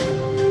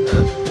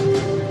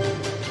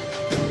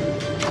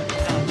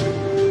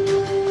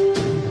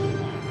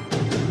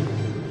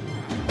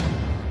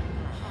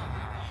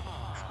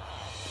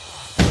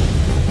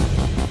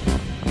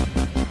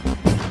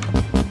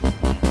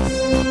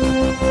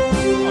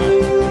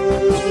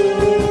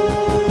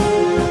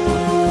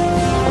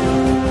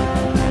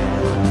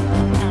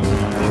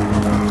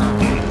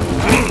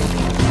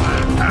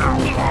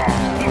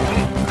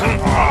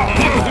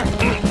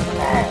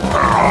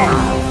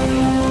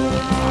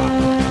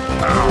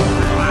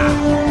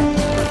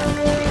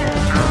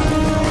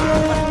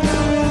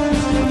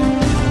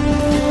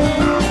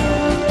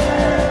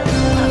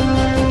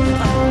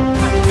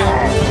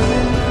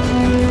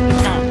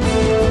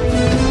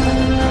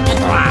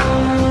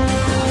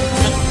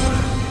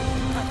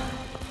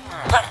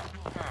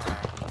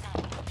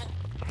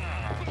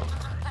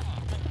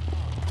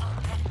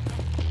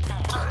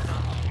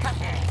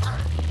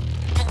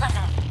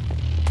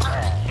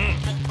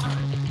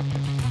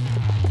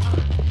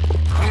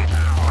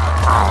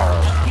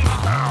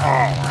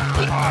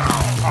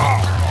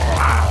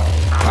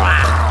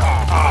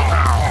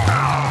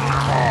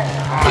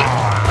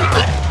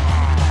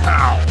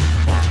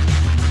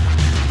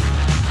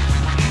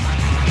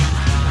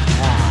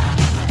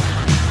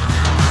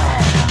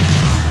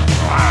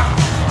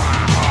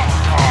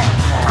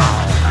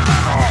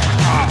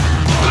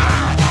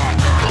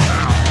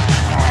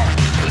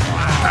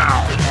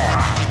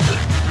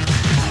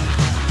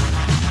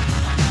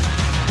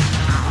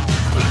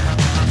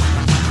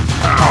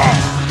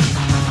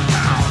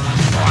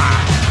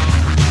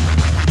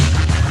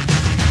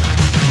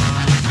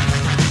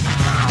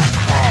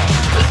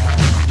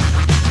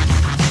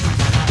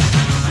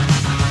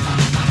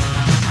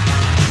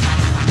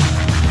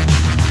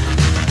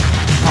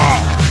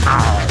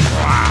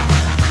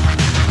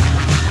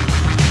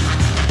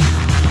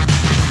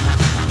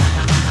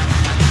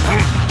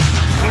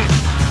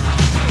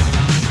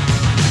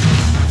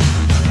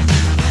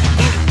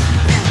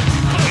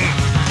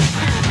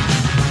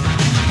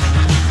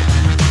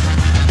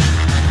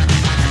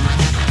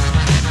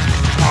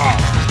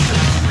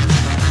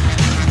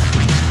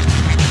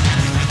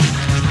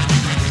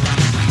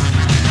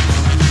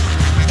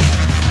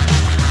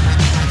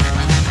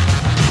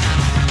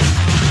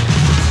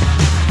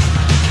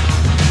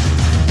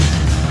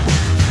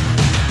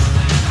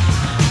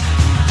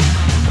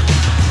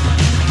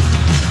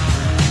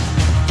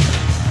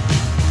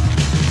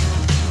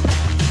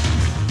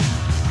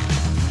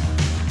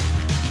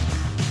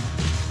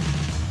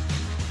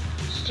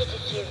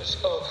 Citizens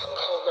of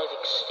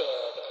Colsk,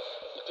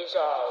 it is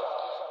I,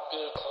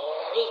 the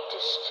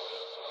greatest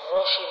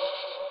Russian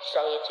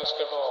scientist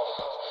of all,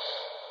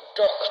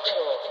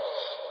 Doctor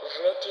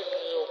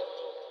Vladimir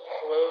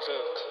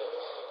Rovoker.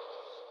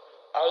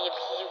 I am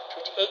here to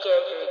take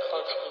over the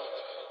country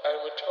and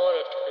return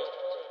it to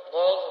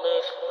long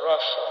live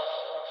Russia.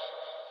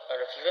 And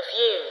if you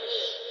refuse,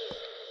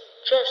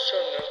 just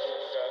remember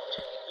that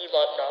you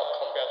might not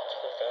come back to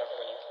the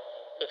family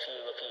if you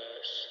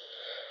refuse.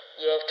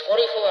 You have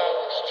 24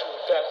 hours to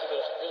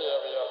evacuate the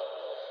area.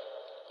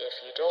 If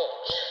you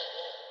don't,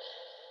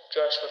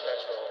 just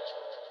remember,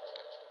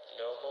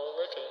 no more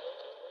living.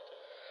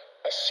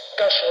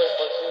 Especially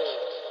for you,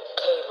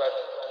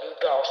 Caleb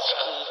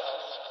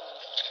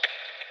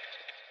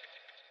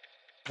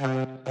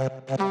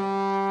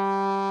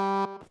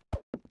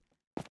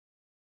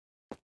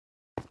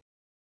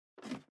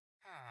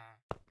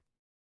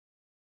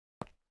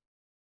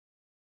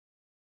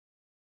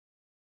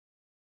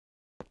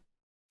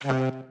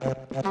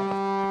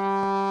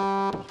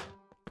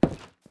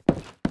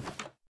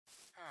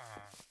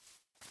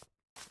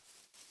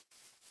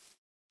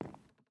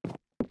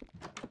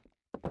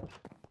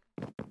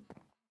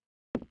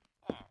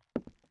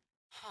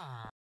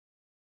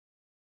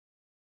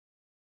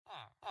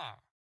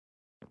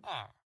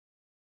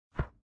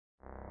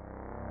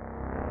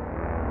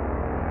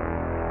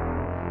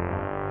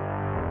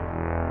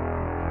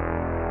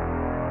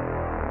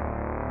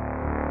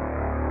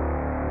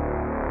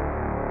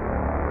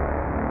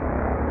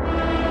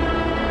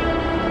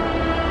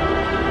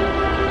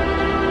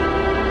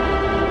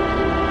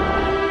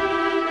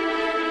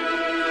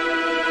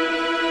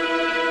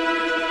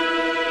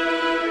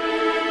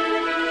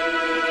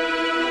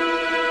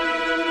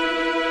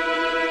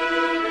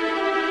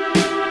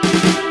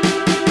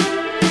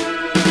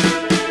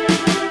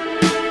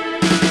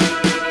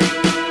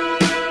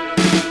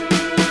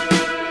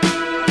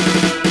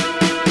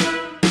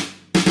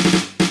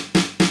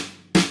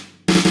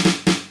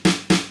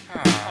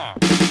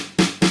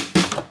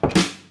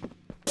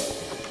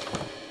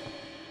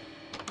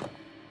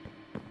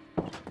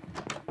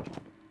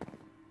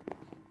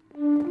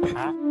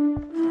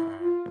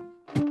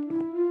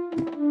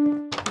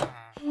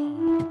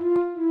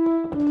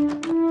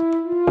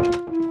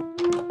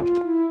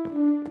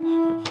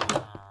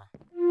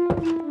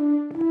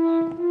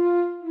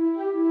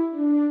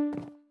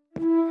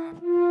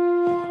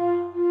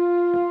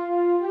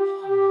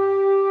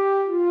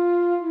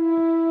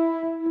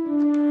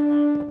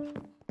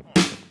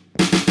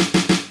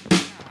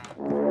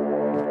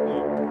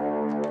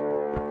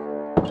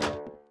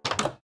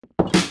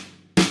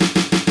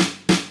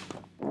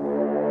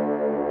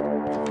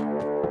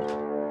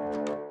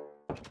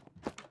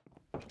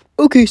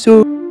Okay,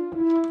 so...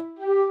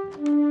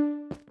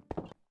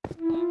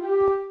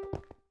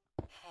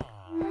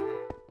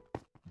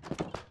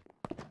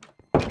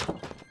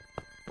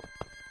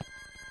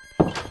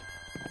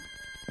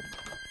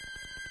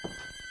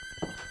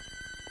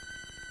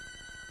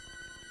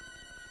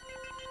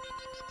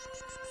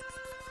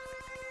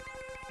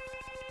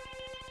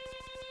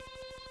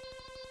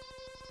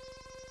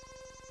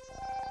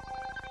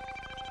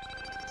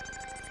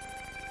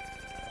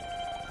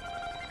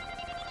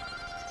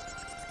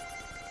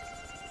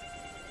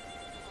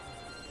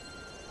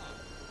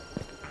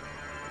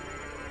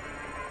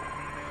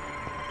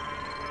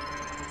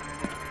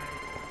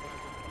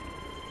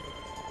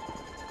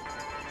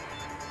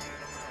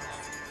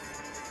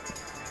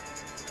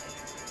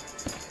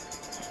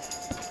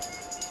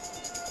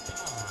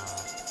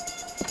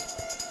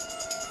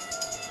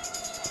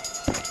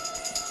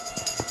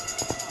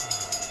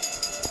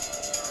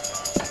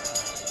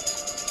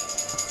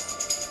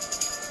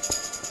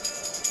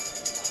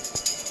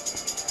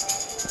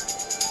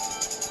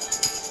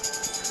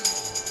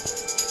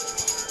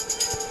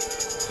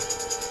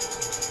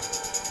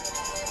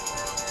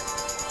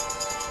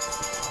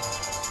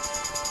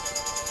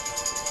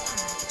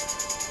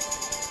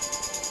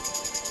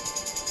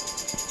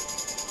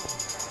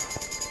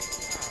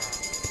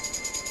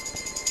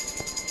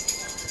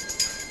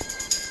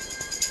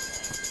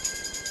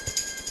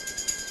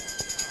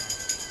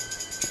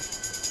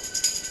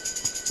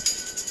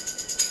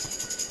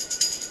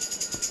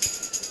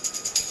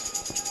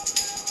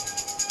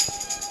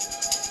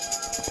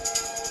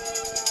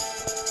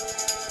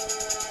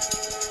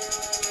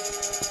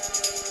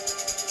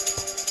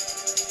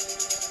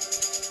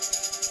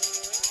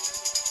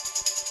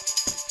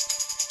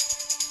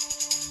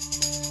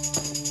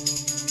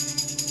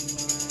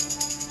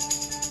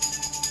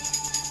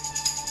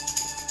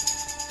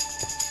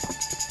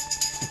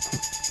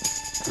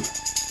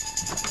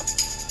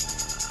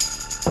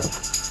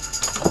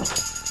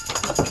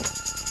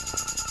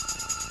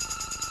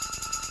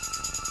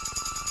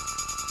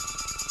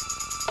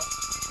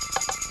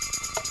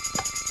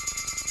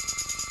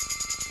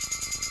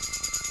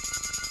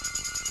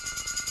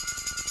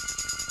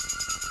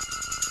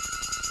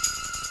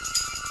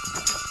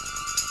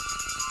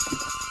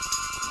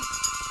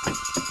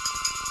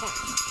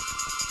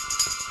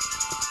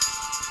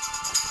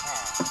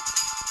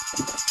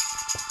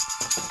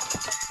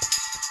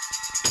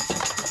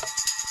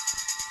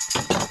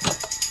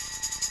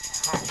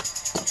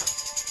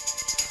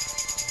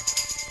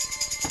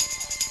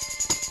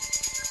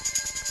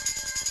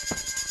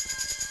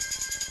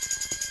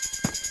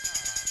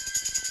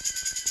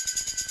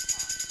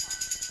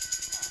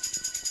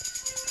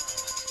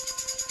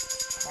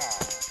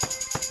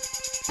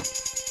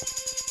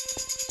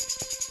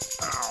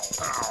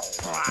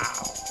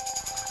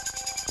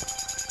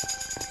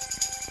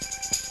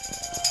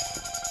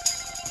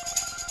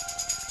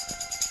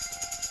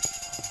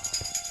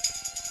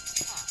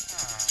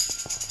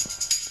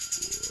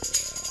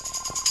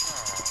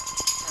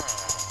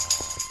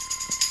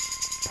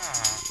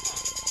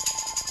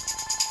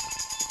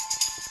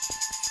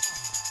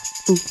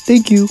 Oh,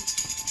 thank you.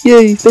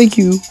 Yay, thank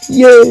you.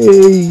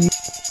 Yay!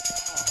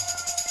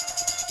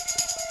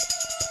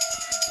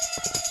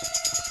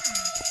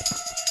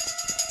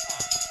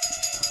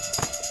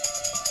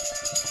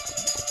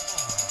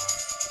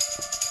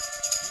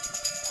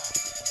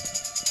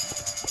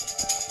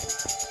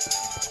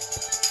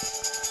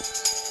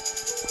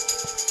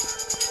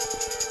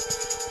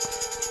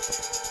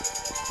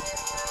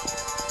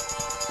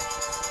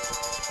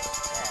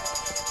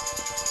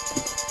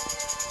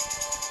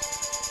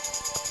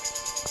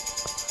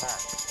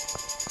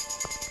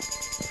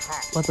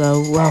 What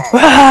the wow?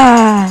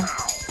 Ah!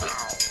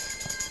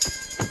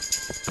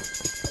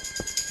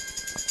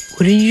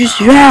 What did you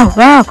just wow?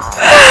 Wow!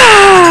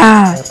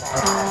 Ah!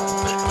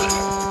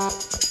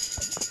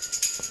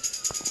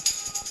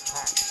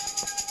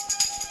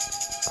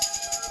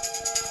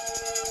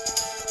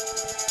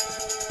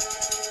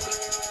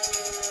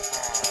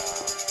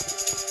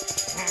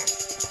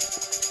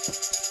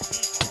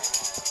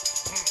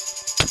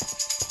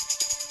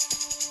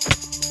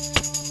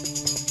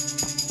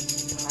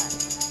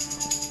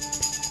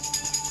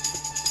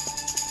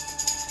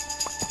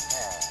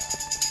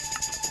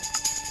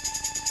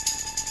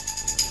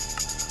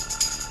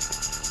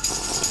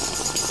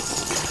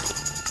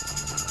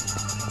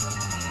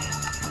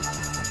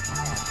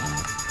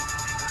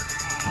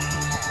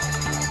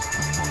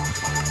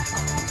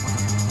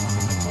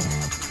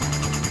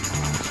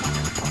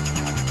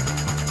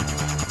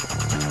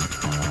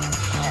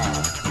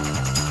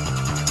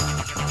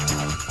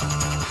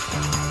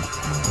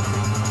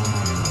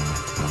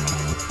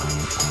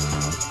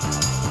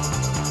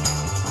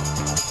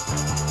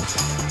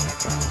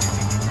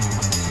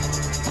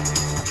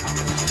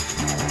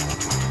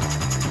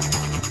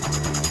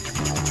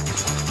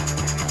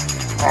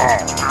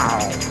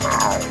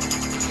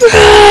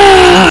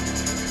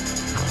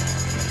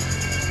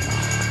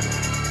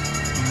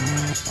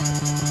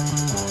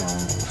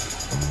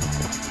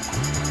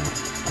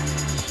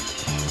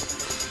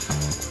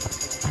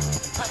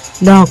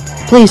 No,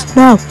 please,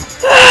 no!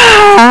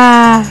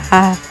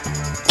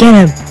 Get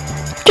him!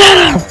 Get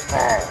him!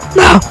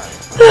 No!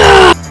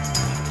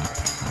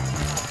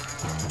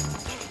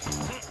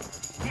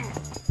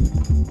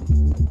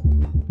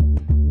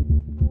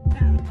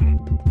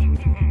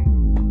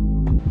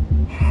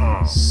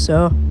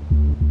 So,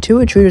 2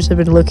 intruders have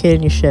been located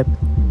in your ship.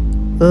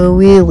 Oh,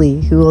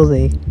 really? Who are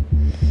they?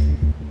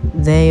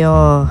 They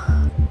are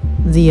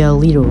the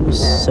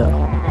leaders, so.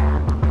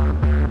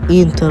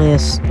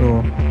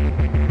 Interesting.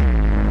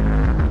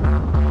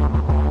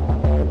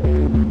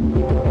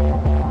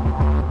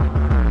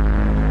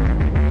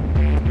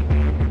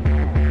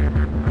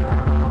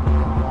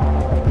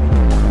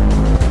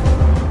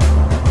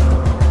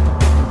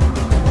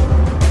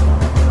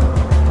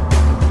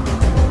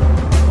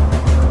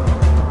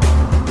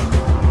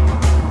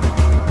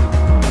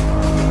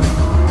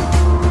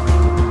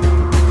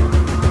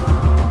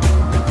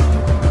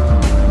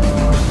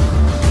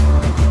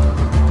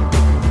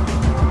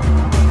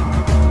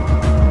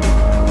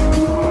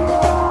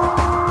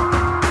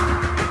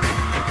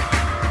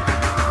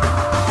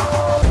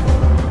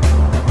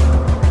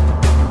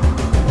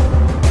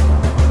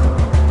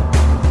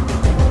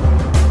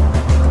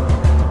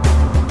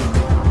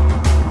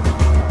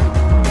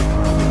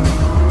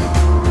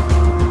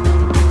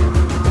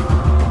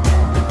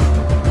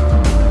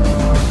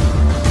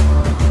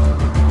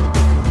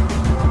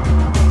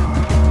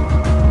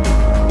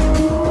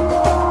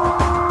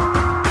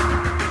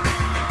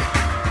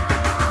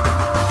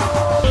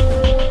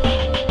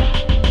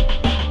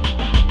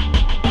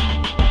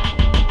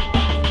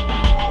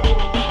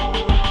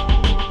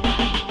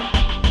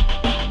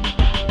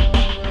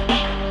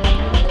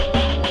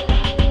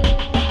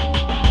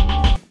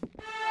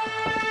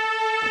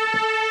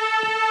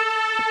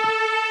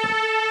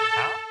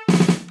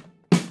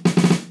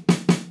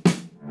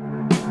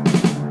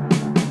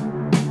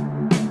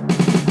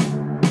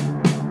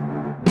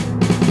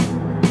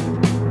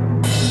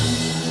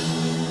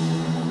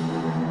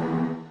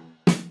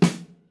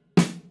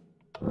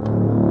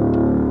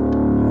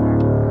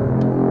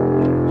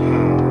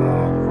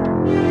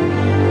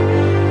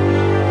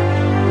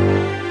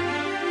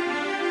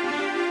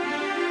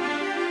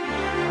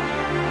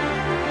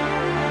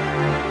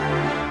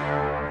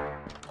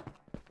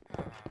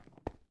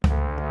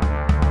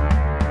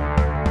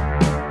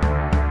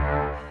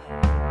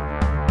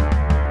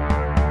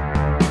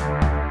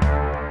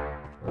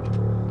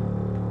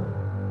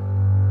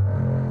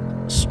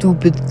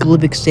 Stupid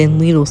Glibixan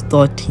Lito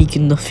thought he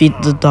can defeat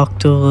the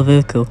Doctor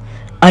Rovoker.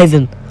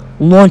 Ivan,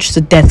 launch the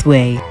death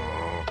ray.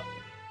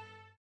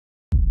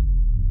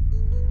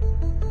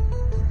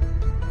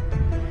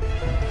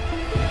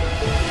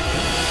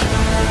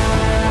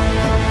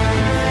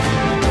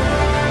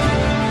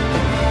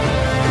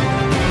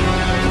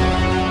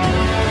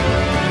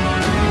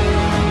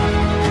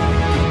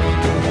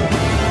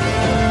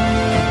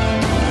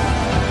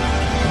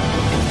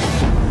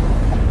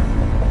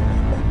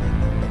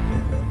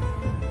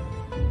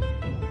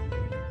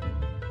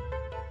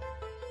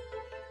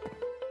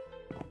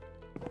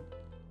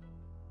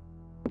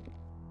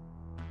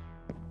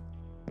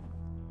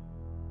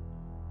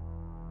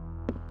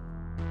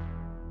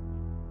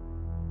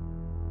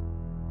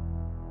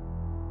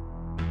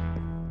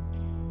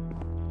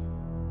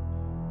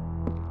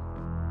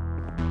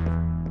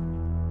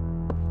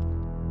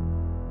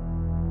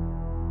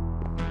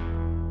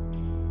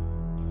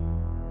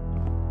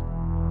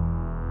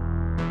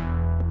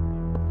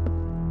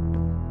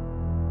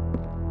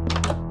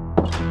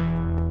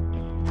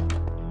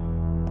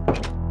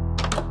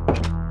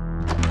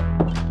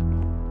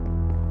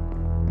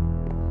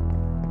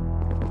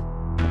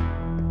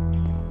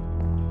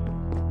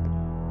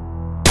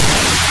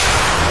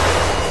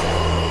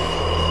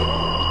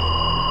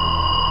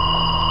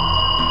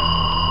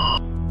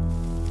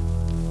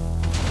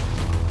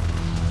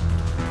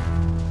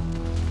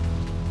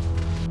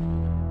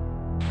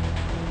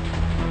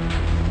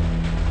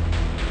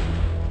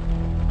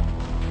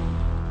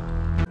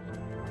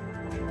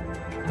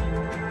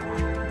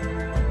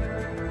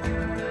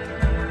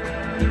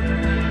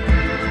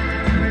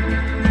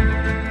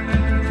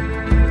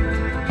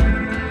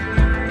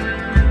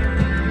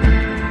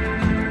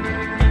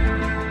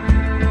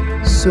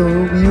 So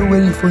we are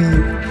waiting for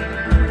you.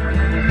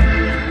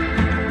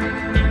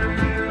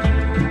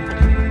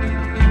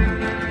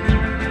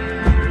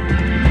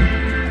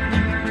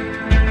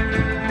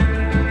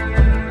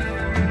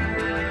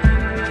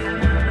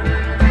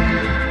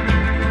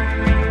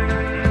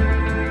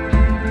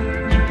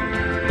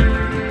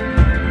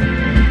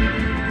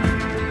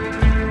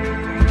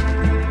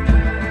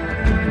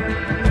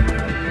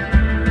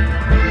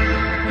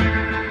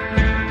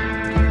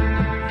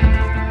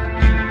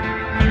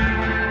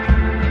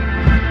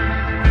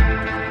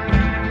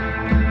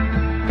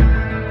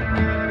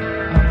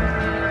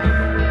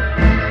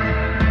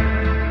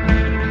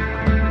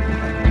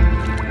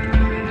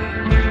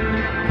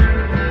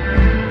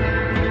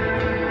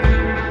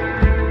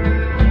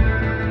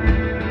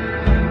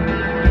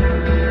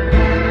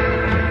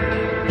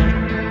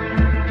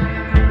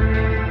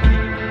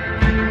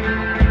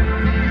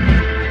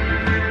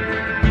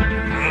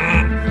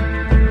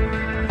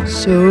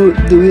 So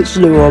there is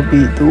no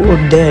army, they're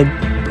all dead.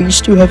 But you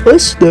still have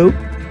us though.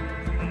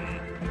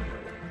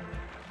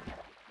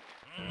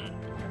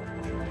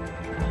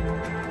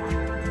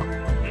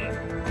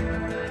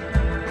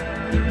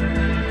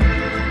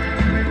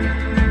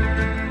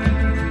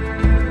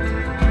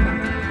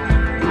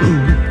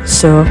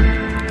 So,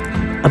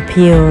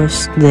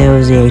 appears there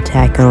was an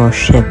attack on our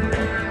ship.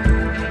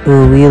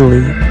 Oh,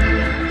 really?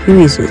 Who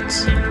is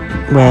it?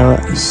 Well,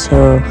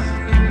 so,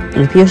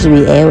 it appears to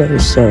be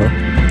arrows, so,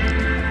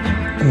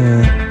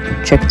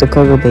 check the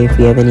cargo bay if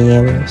we have any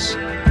arrows.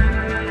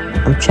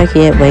 I'm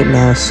checking it right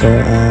now, so,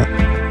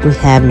 we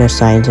have no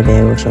signs of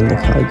arrows on the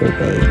cargo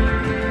bay.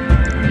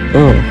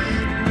 Oh.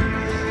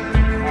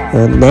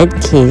 Well, in that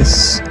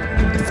case,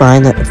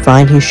 find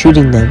who's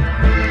shooting them.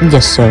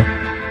 Yes, sir.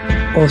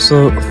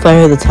 Also,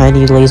 fire the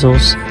tiny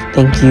lasers.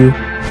 Thank you.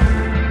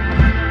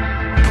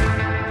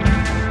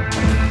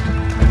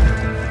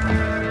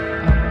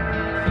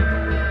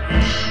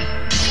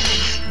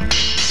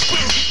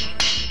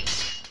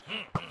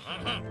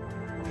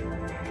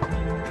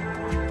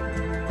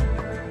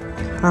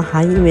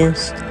 Aha, you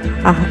missed.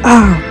 Ow!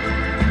 Ow!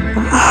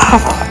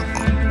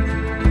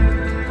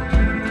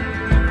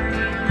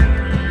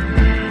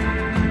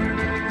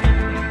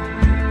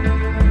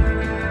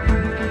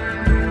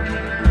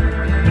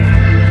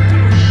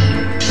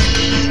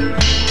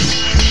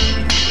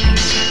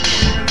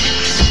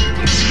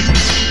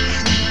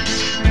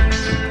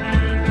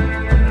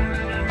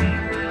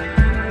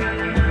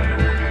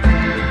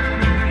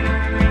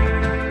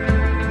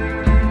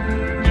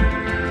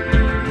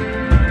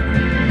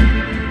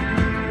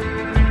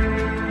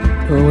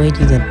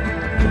 Alrighty then,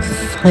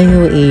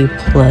 fire a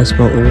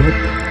plasma orb.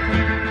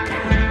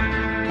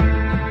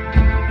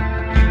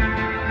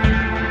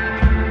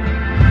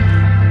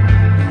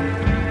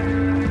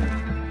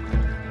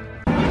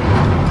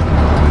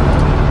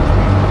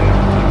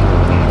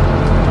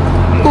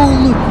 Oh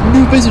look,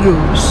 new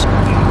visitors.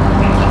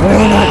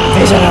 We're not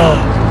visible.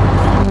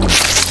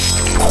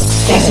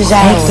 This is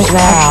our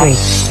factory.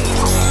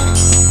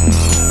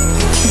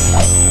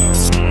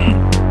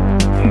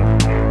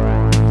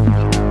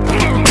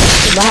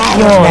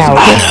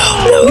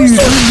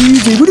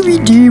 What do we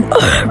do?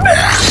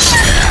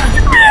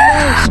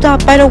 Stop,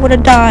 I don't want to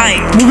die.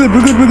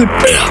 We're good.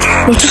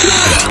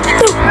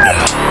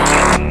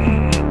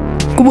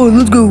 Come on,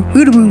 let's go.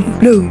 We gotta move.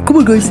 No, come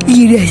on, guys. No,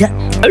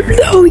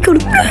 we gotta.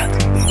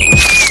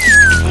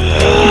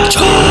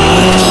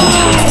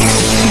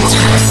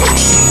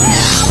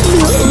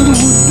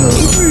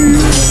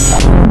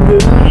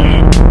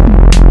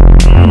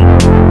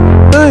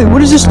 Hey, what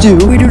does this do?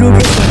 We don't know.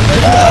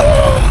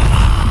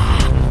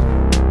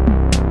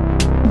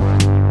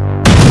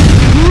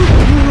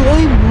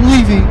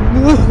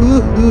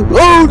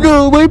 Oh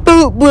no, my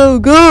boat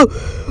broke!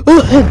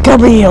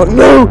 Come here,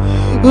 no!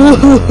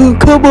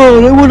 Come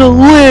on, I wanna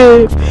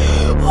live!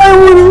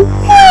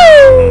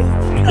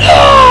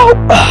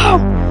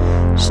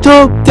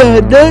 Stop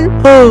that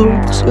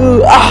hurts!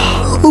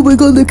 Oh my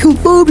god, they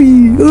killed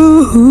Bobby!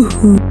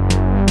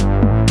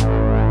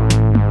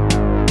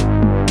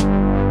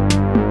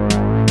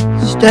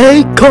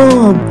 Stay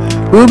calm!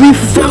 We'll be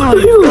fine!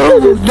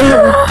 Oh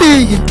no,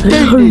 dang it! I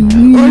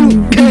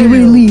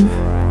don't leave.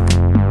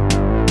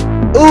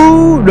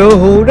 Oh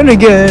no, not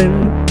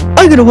again.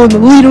 I gotta win the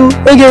leader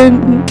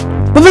again.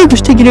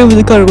 Rovoker's taking over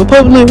the Colsk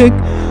Republic.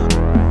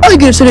 I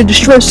gotta send a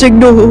distress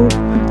signal.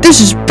 This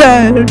is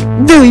bad,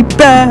 very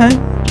bad.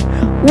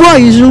 Why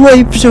is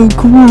life so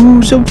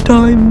cruel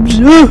sometimes?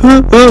 I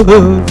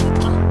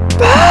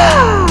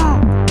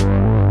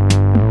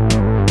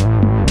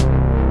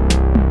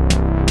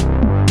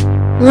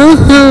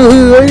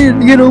need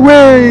to get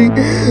away.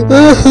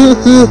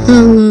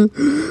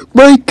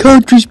 My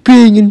country's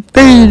being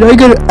invaded. I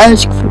gotta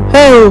ask for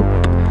help.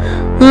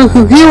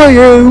 Here I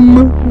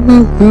am.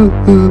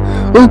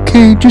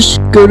 Okay, just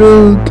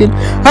gonna get.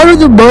 How do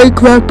the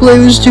Minecraft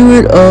players do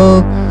it?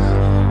 Oh.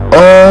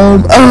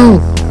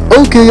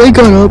 Okay, I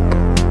got up.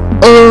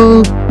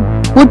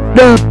 What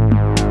now?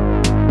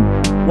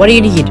 What do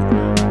you need?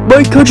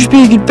 My country's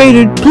being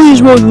invaded.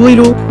 Please warn the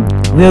leader.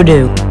 Will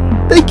do.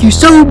 Thank you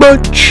so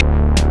much.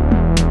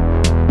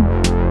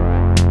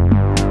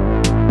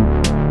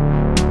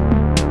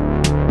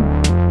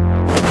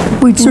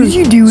 Wait, sir, what are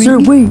you doing? Sir,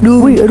 wait, no,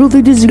 wait, I don't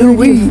think this is a good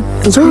idea.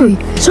 Sir,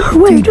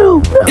 wait, no.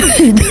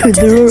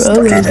 There are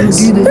others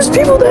who do this. There's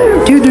people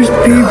there. Dude, there's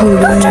people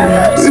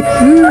there.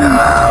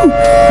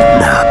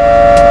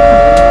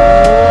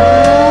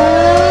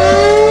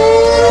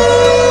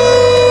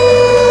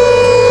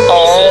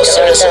 All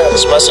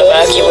citizens must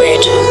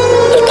evacuate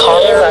the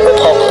Caleb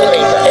Republic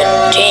in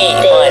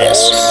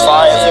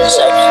T-5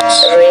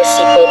 seconds.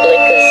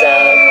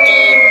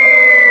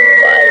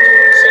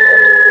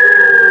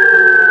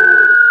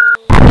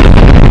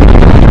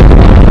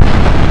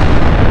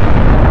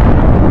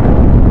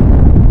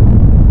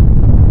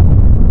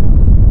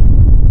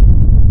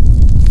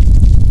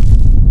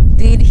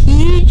 Did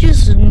he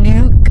just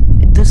nuke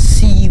the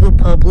Sea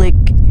Republic?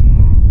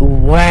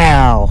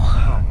 Wow.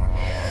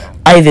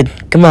 Ivan,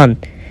 come on.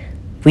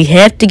 We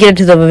have to get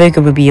into the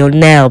Rovoker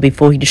now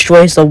before he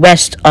destroys the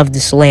rest of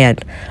this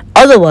land.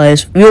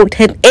 Otherwise, we won't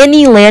have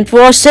any land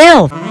for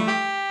ourselves.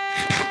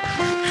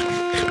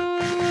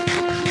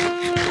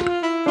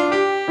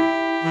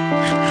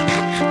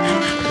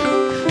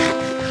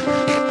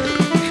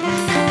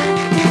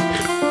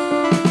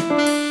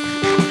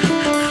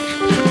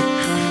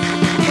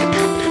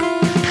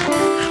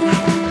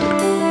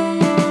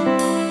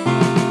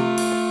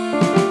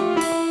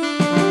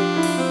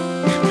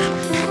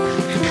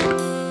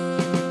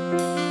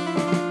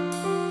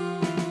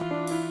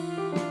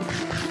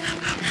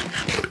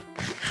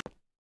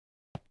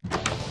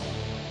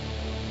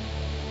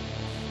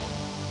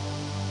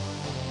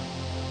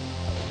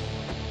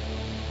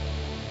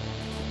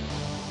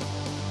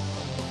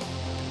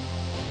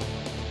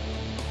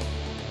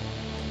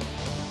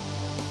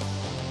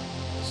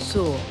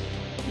 So,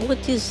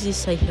 what is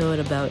this I heard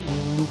about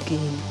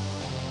nuking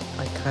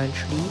a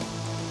country?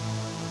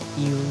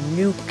 You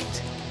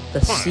nuked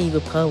the Sea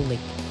Republic.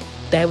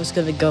 That was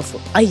gonna go for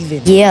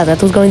Ivan. Yeah,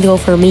 that was going to go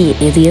for me,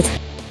 idiot.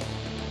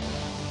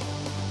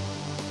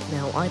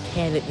 Now I've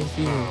had it with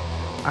you.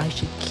 I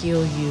should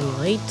kill you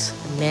right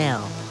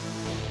now.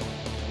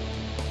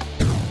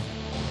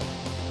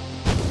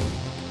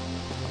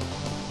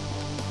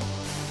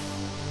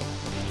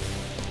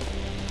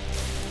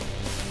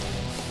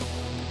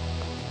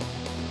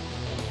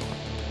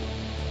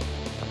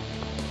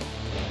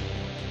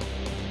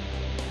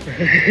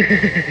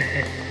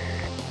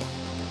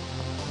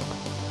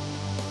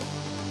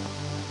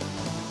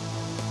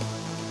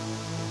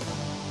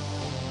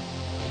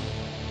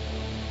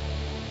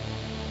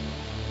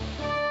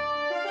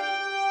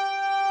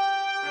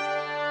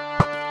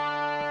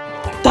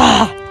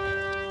 Да!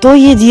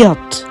 Той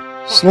идиот!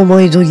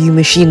 Сломай другую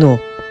машину,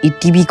 и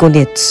тебе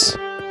конец.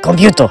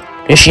 Компьютер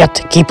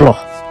решит кипло.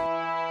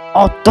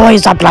 О, той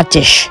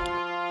заплатишь.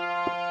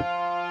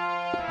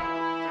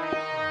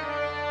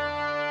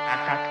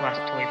 That was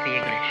твой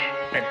выигрыш.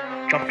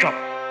 Чоп-чоп,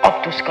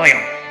 оп ту скоем.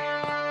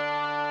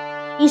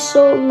 И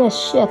so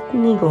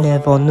несчастный. Не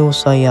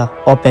волнуйся я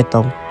об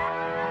этом.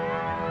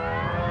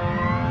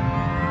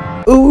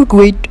 Oh,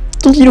 great.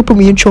 The leader put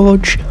me in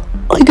charge.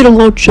 I'm gonna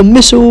launch a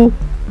missile.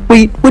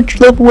 Wait, which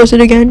level was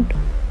it again?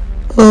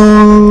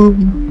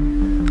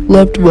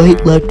 Left, right.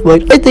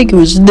 I think it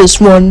was this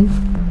one.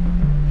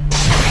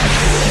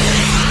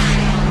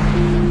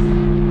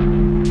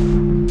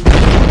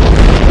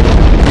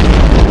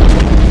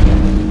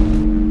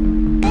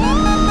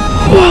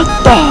 What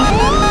the?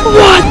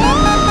 What?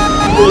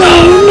 No!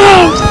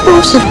 The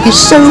boss would be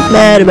so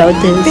mad about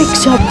this.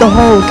 Fix up the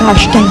hole,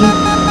 gosh dang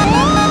it.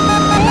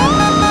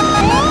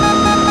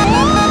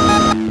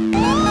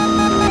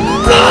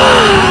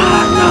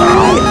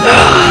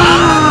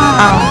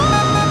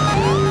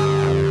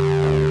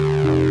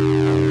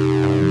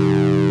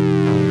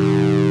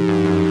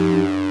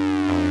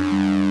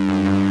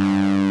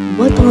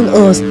 What on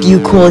earth do you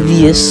call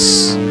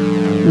this?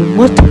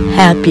 What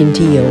happened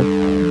to you?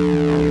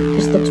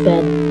 This looks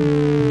bad.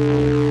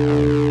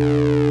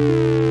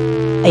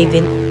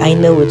 Ivan, I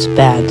know it's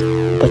bad,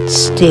 but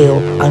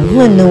still, I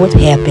wanna know what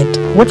happened.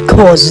 What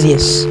caused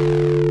this?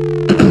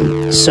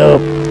 So,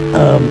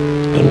 a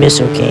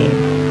missile came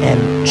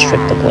and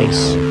struck the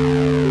place.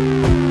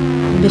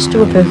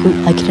 Mr.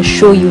 Rovoker, I can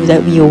assure you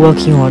that we are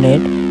working on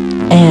it,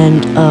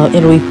 and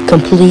it'll be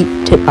complete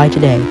by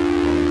today.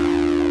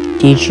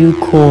 Did you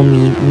call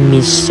me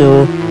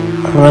Mr.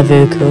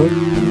 Rovoker?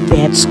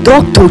 That's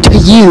Doctor to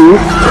you!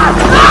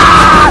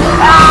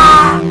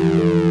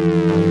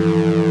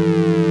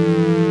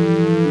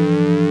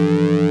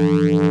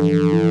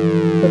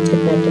 Let's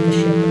get back to the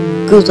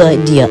ship. Good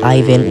idea,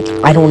 Ivan.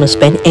 I don't want to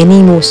spend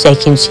any more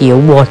seconds here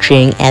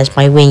watching as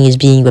my wing is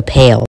being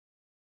repaired.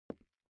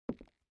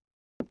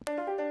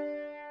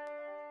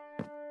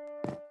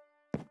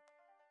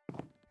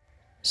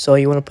 So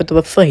you want to put them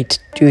up fight,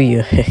 do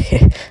you?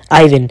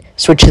 Ivan,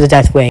 switch to the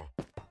death wing.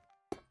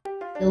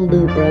 Will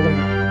do,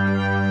 brother.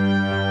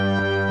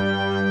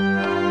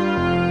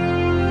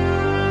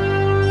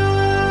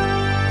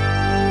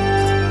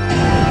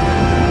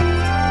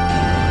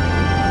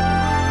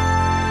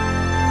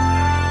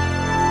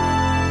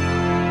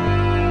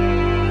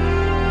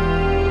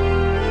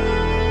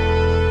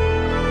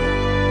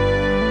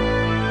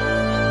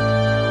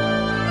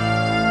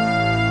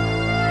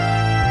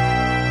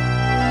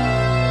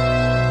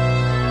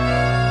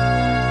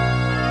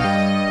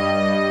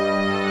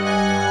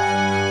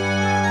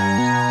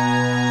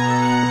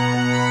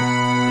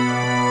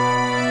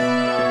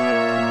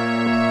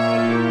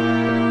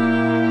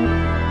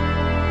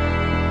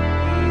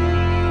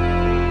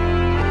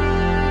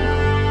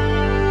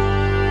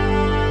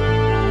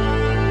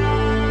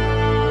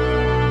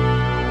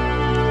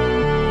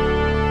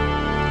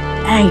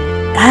 Hey,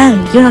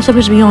 you're not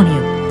supposed to be on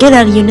here. Get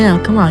out of here now.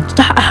 Come on.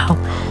 Stop. Ow.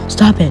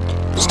 Stop it.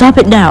 Stop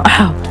it now.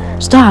 Ow.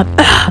 Stop.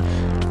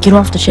 Get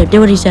off the ship. Do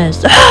what he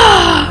says. Get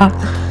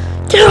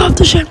off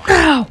the ship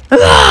now.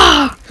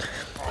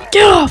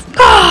 Get off.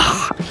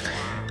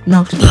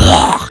 No.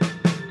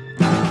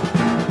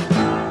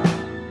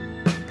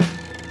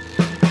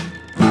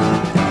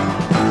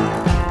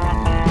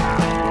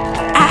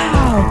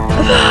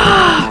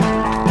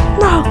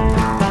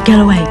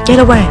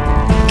 away!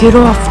 Get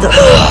off the...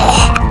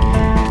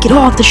 Get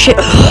off the ship!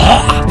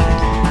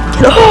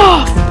 Get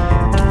off!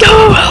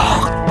 Go!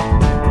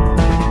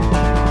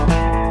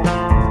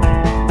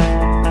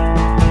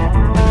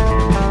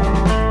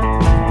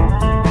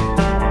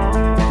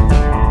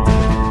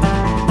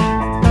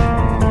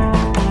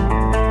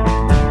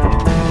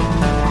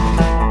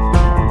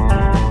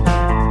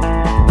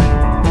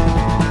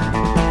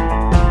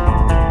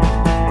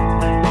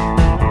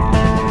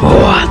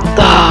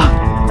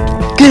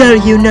 Get out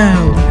of here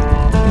now!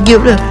 Get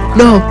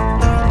no!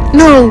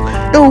 No!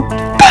 No!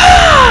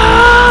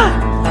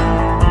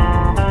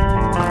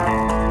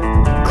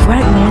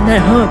 Crack, man,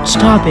 that hurt.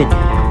 Stop it!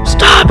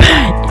 Stop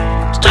it!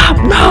 Stop!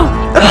 No!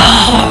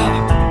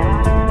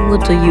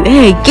 What are you?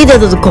 Hey, get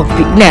out of the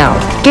cockpit now!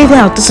 Get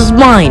out! This is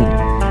mine!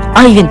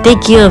 Ivan,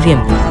 take care of him!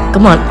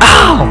 Come on!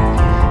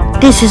 Ow!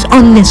 This is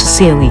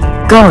unnecessary!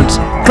 Guards!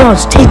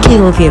 Guards, take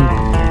care of him!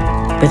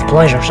 With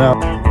pleasure, sir.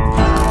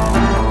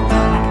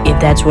 If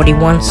that's what he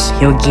wants,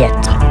 he'll get.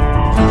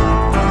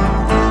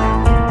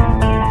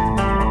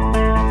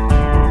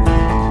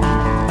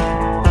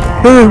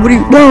 Hey, what are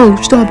you? No!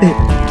 Stop it!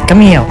 Come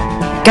here.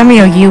 Come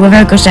here, you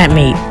Rovoker at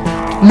me.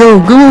 No!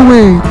 Go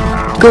away!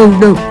 Go!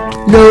 No!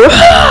 No!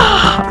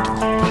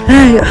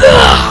 Hey!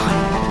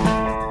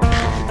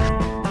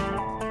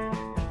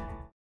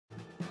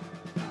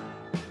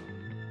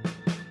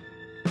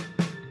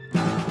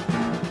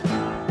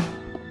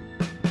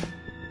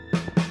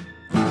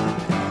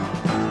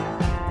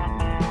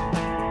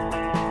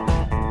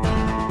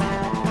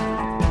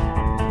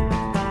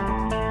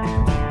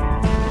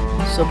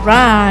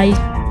 Surprise!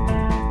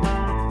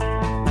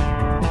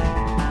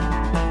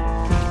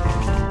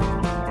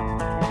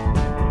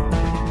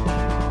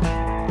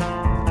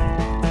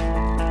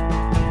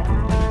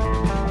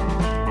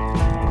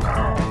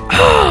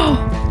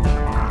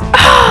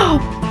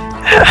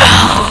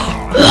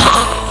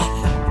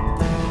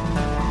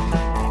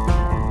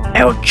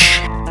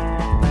 Ouch!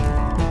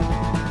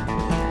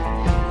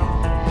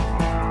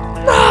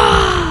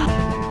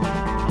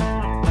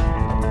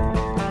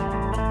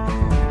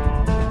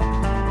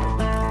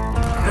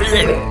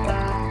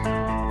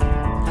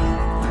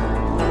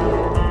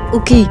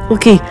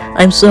 Okay,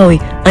 I'm sorry,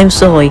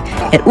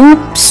 and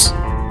oops!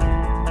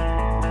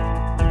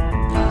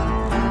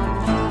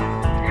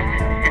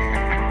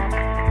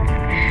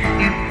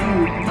 You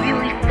fool, you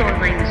really thought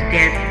I was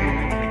dead for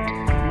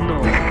a moment. No,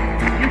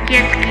 you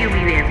can't kill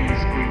me,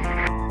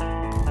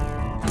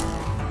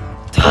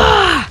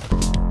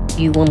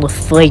 obviously. You wanna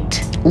fight?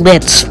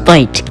 Let's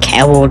fight,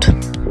 coward!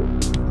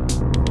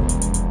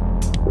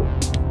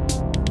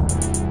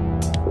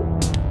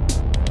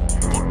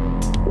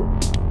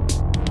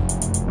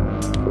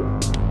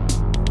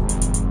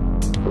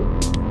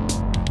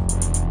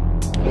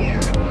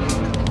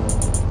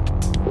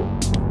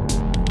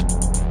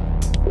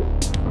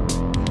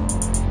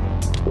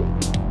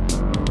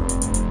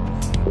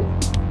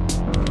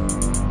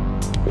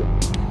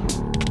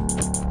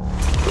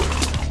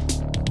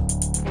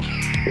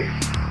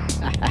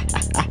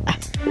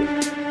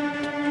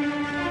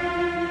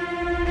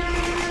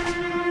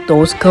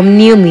 Don't come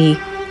near me,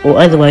 or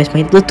otherwise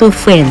my little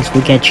friends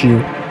will get you.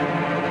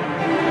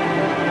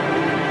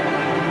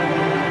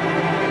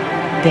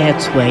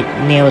 That's right,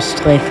 now it's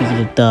time for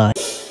you to die.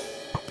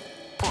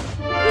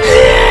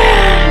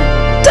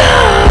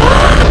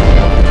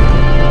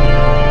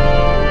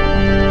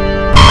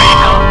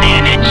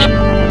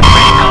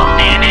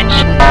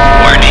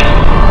 Warning,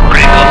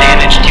 critical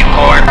damage to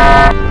core.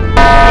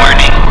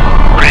 Warning,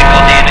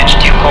 critical damage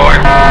to core.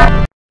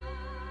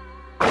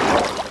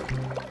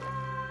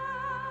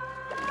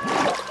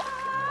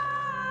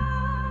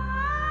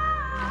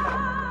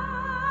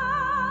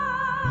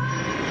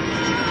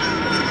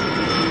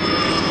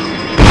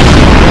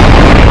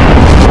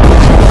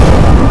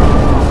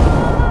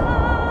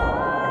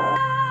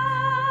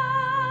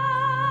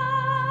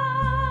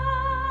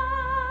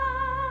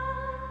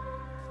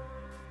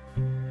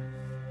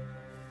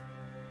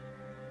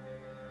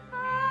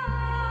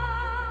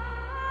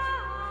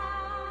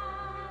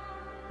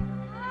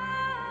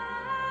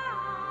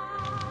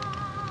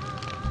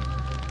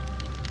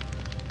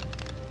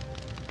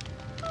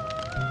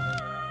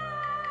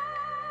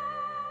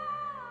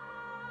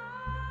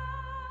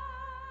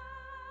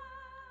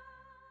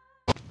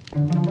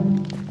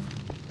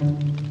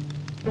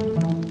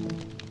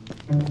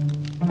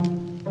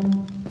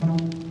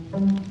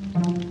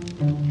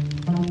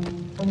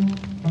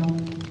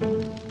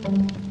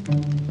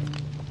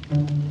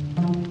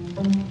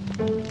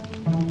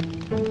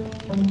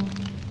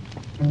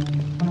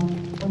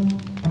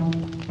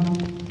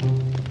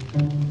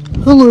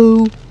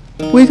 Hello.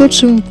 We got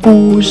some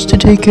fools to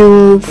take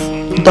care of.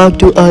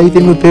 Dr.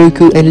 Ivan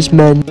Rovoker and his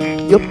men.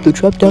 Yup, they're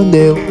trapped down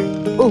there.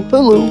 Oh,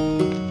 hello.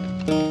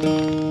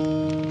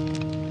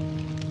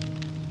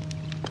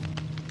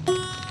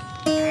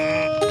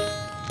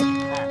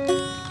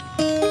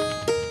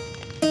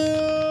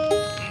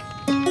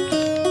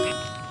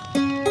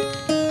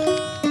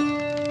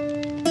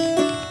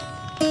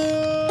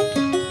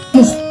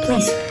 No,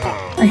 please.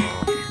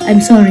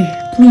 I'm sorry.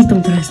 Please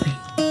don't arrest me.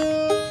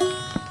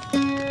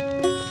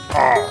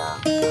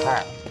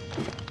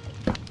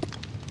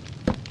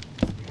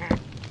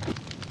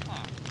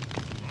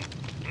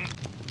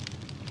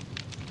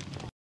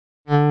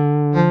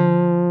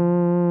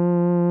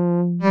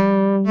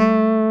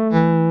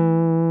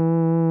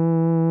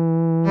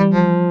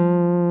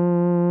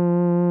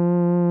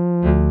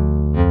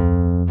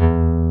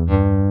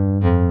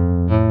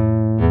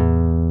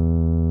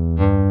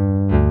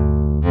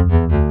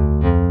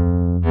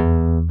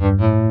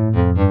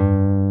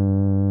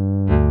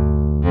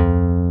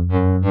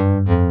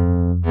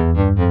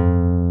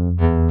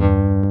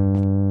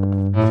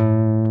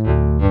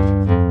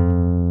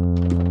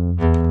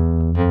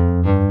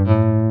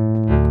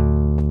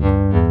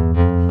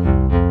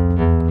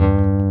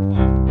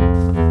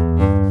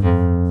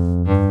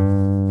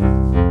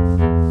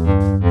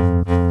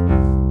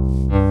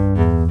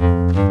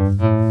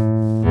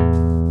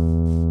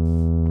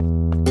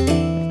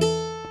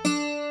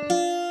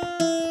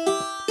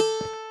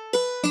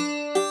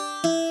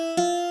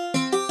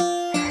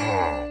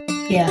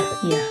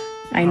 Yeah,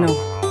 I know.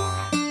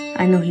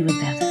 I know he was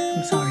bad.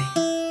 I'm sorry.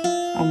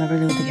 I'll never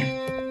do it again.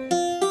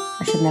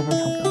 I should never have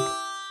helped him.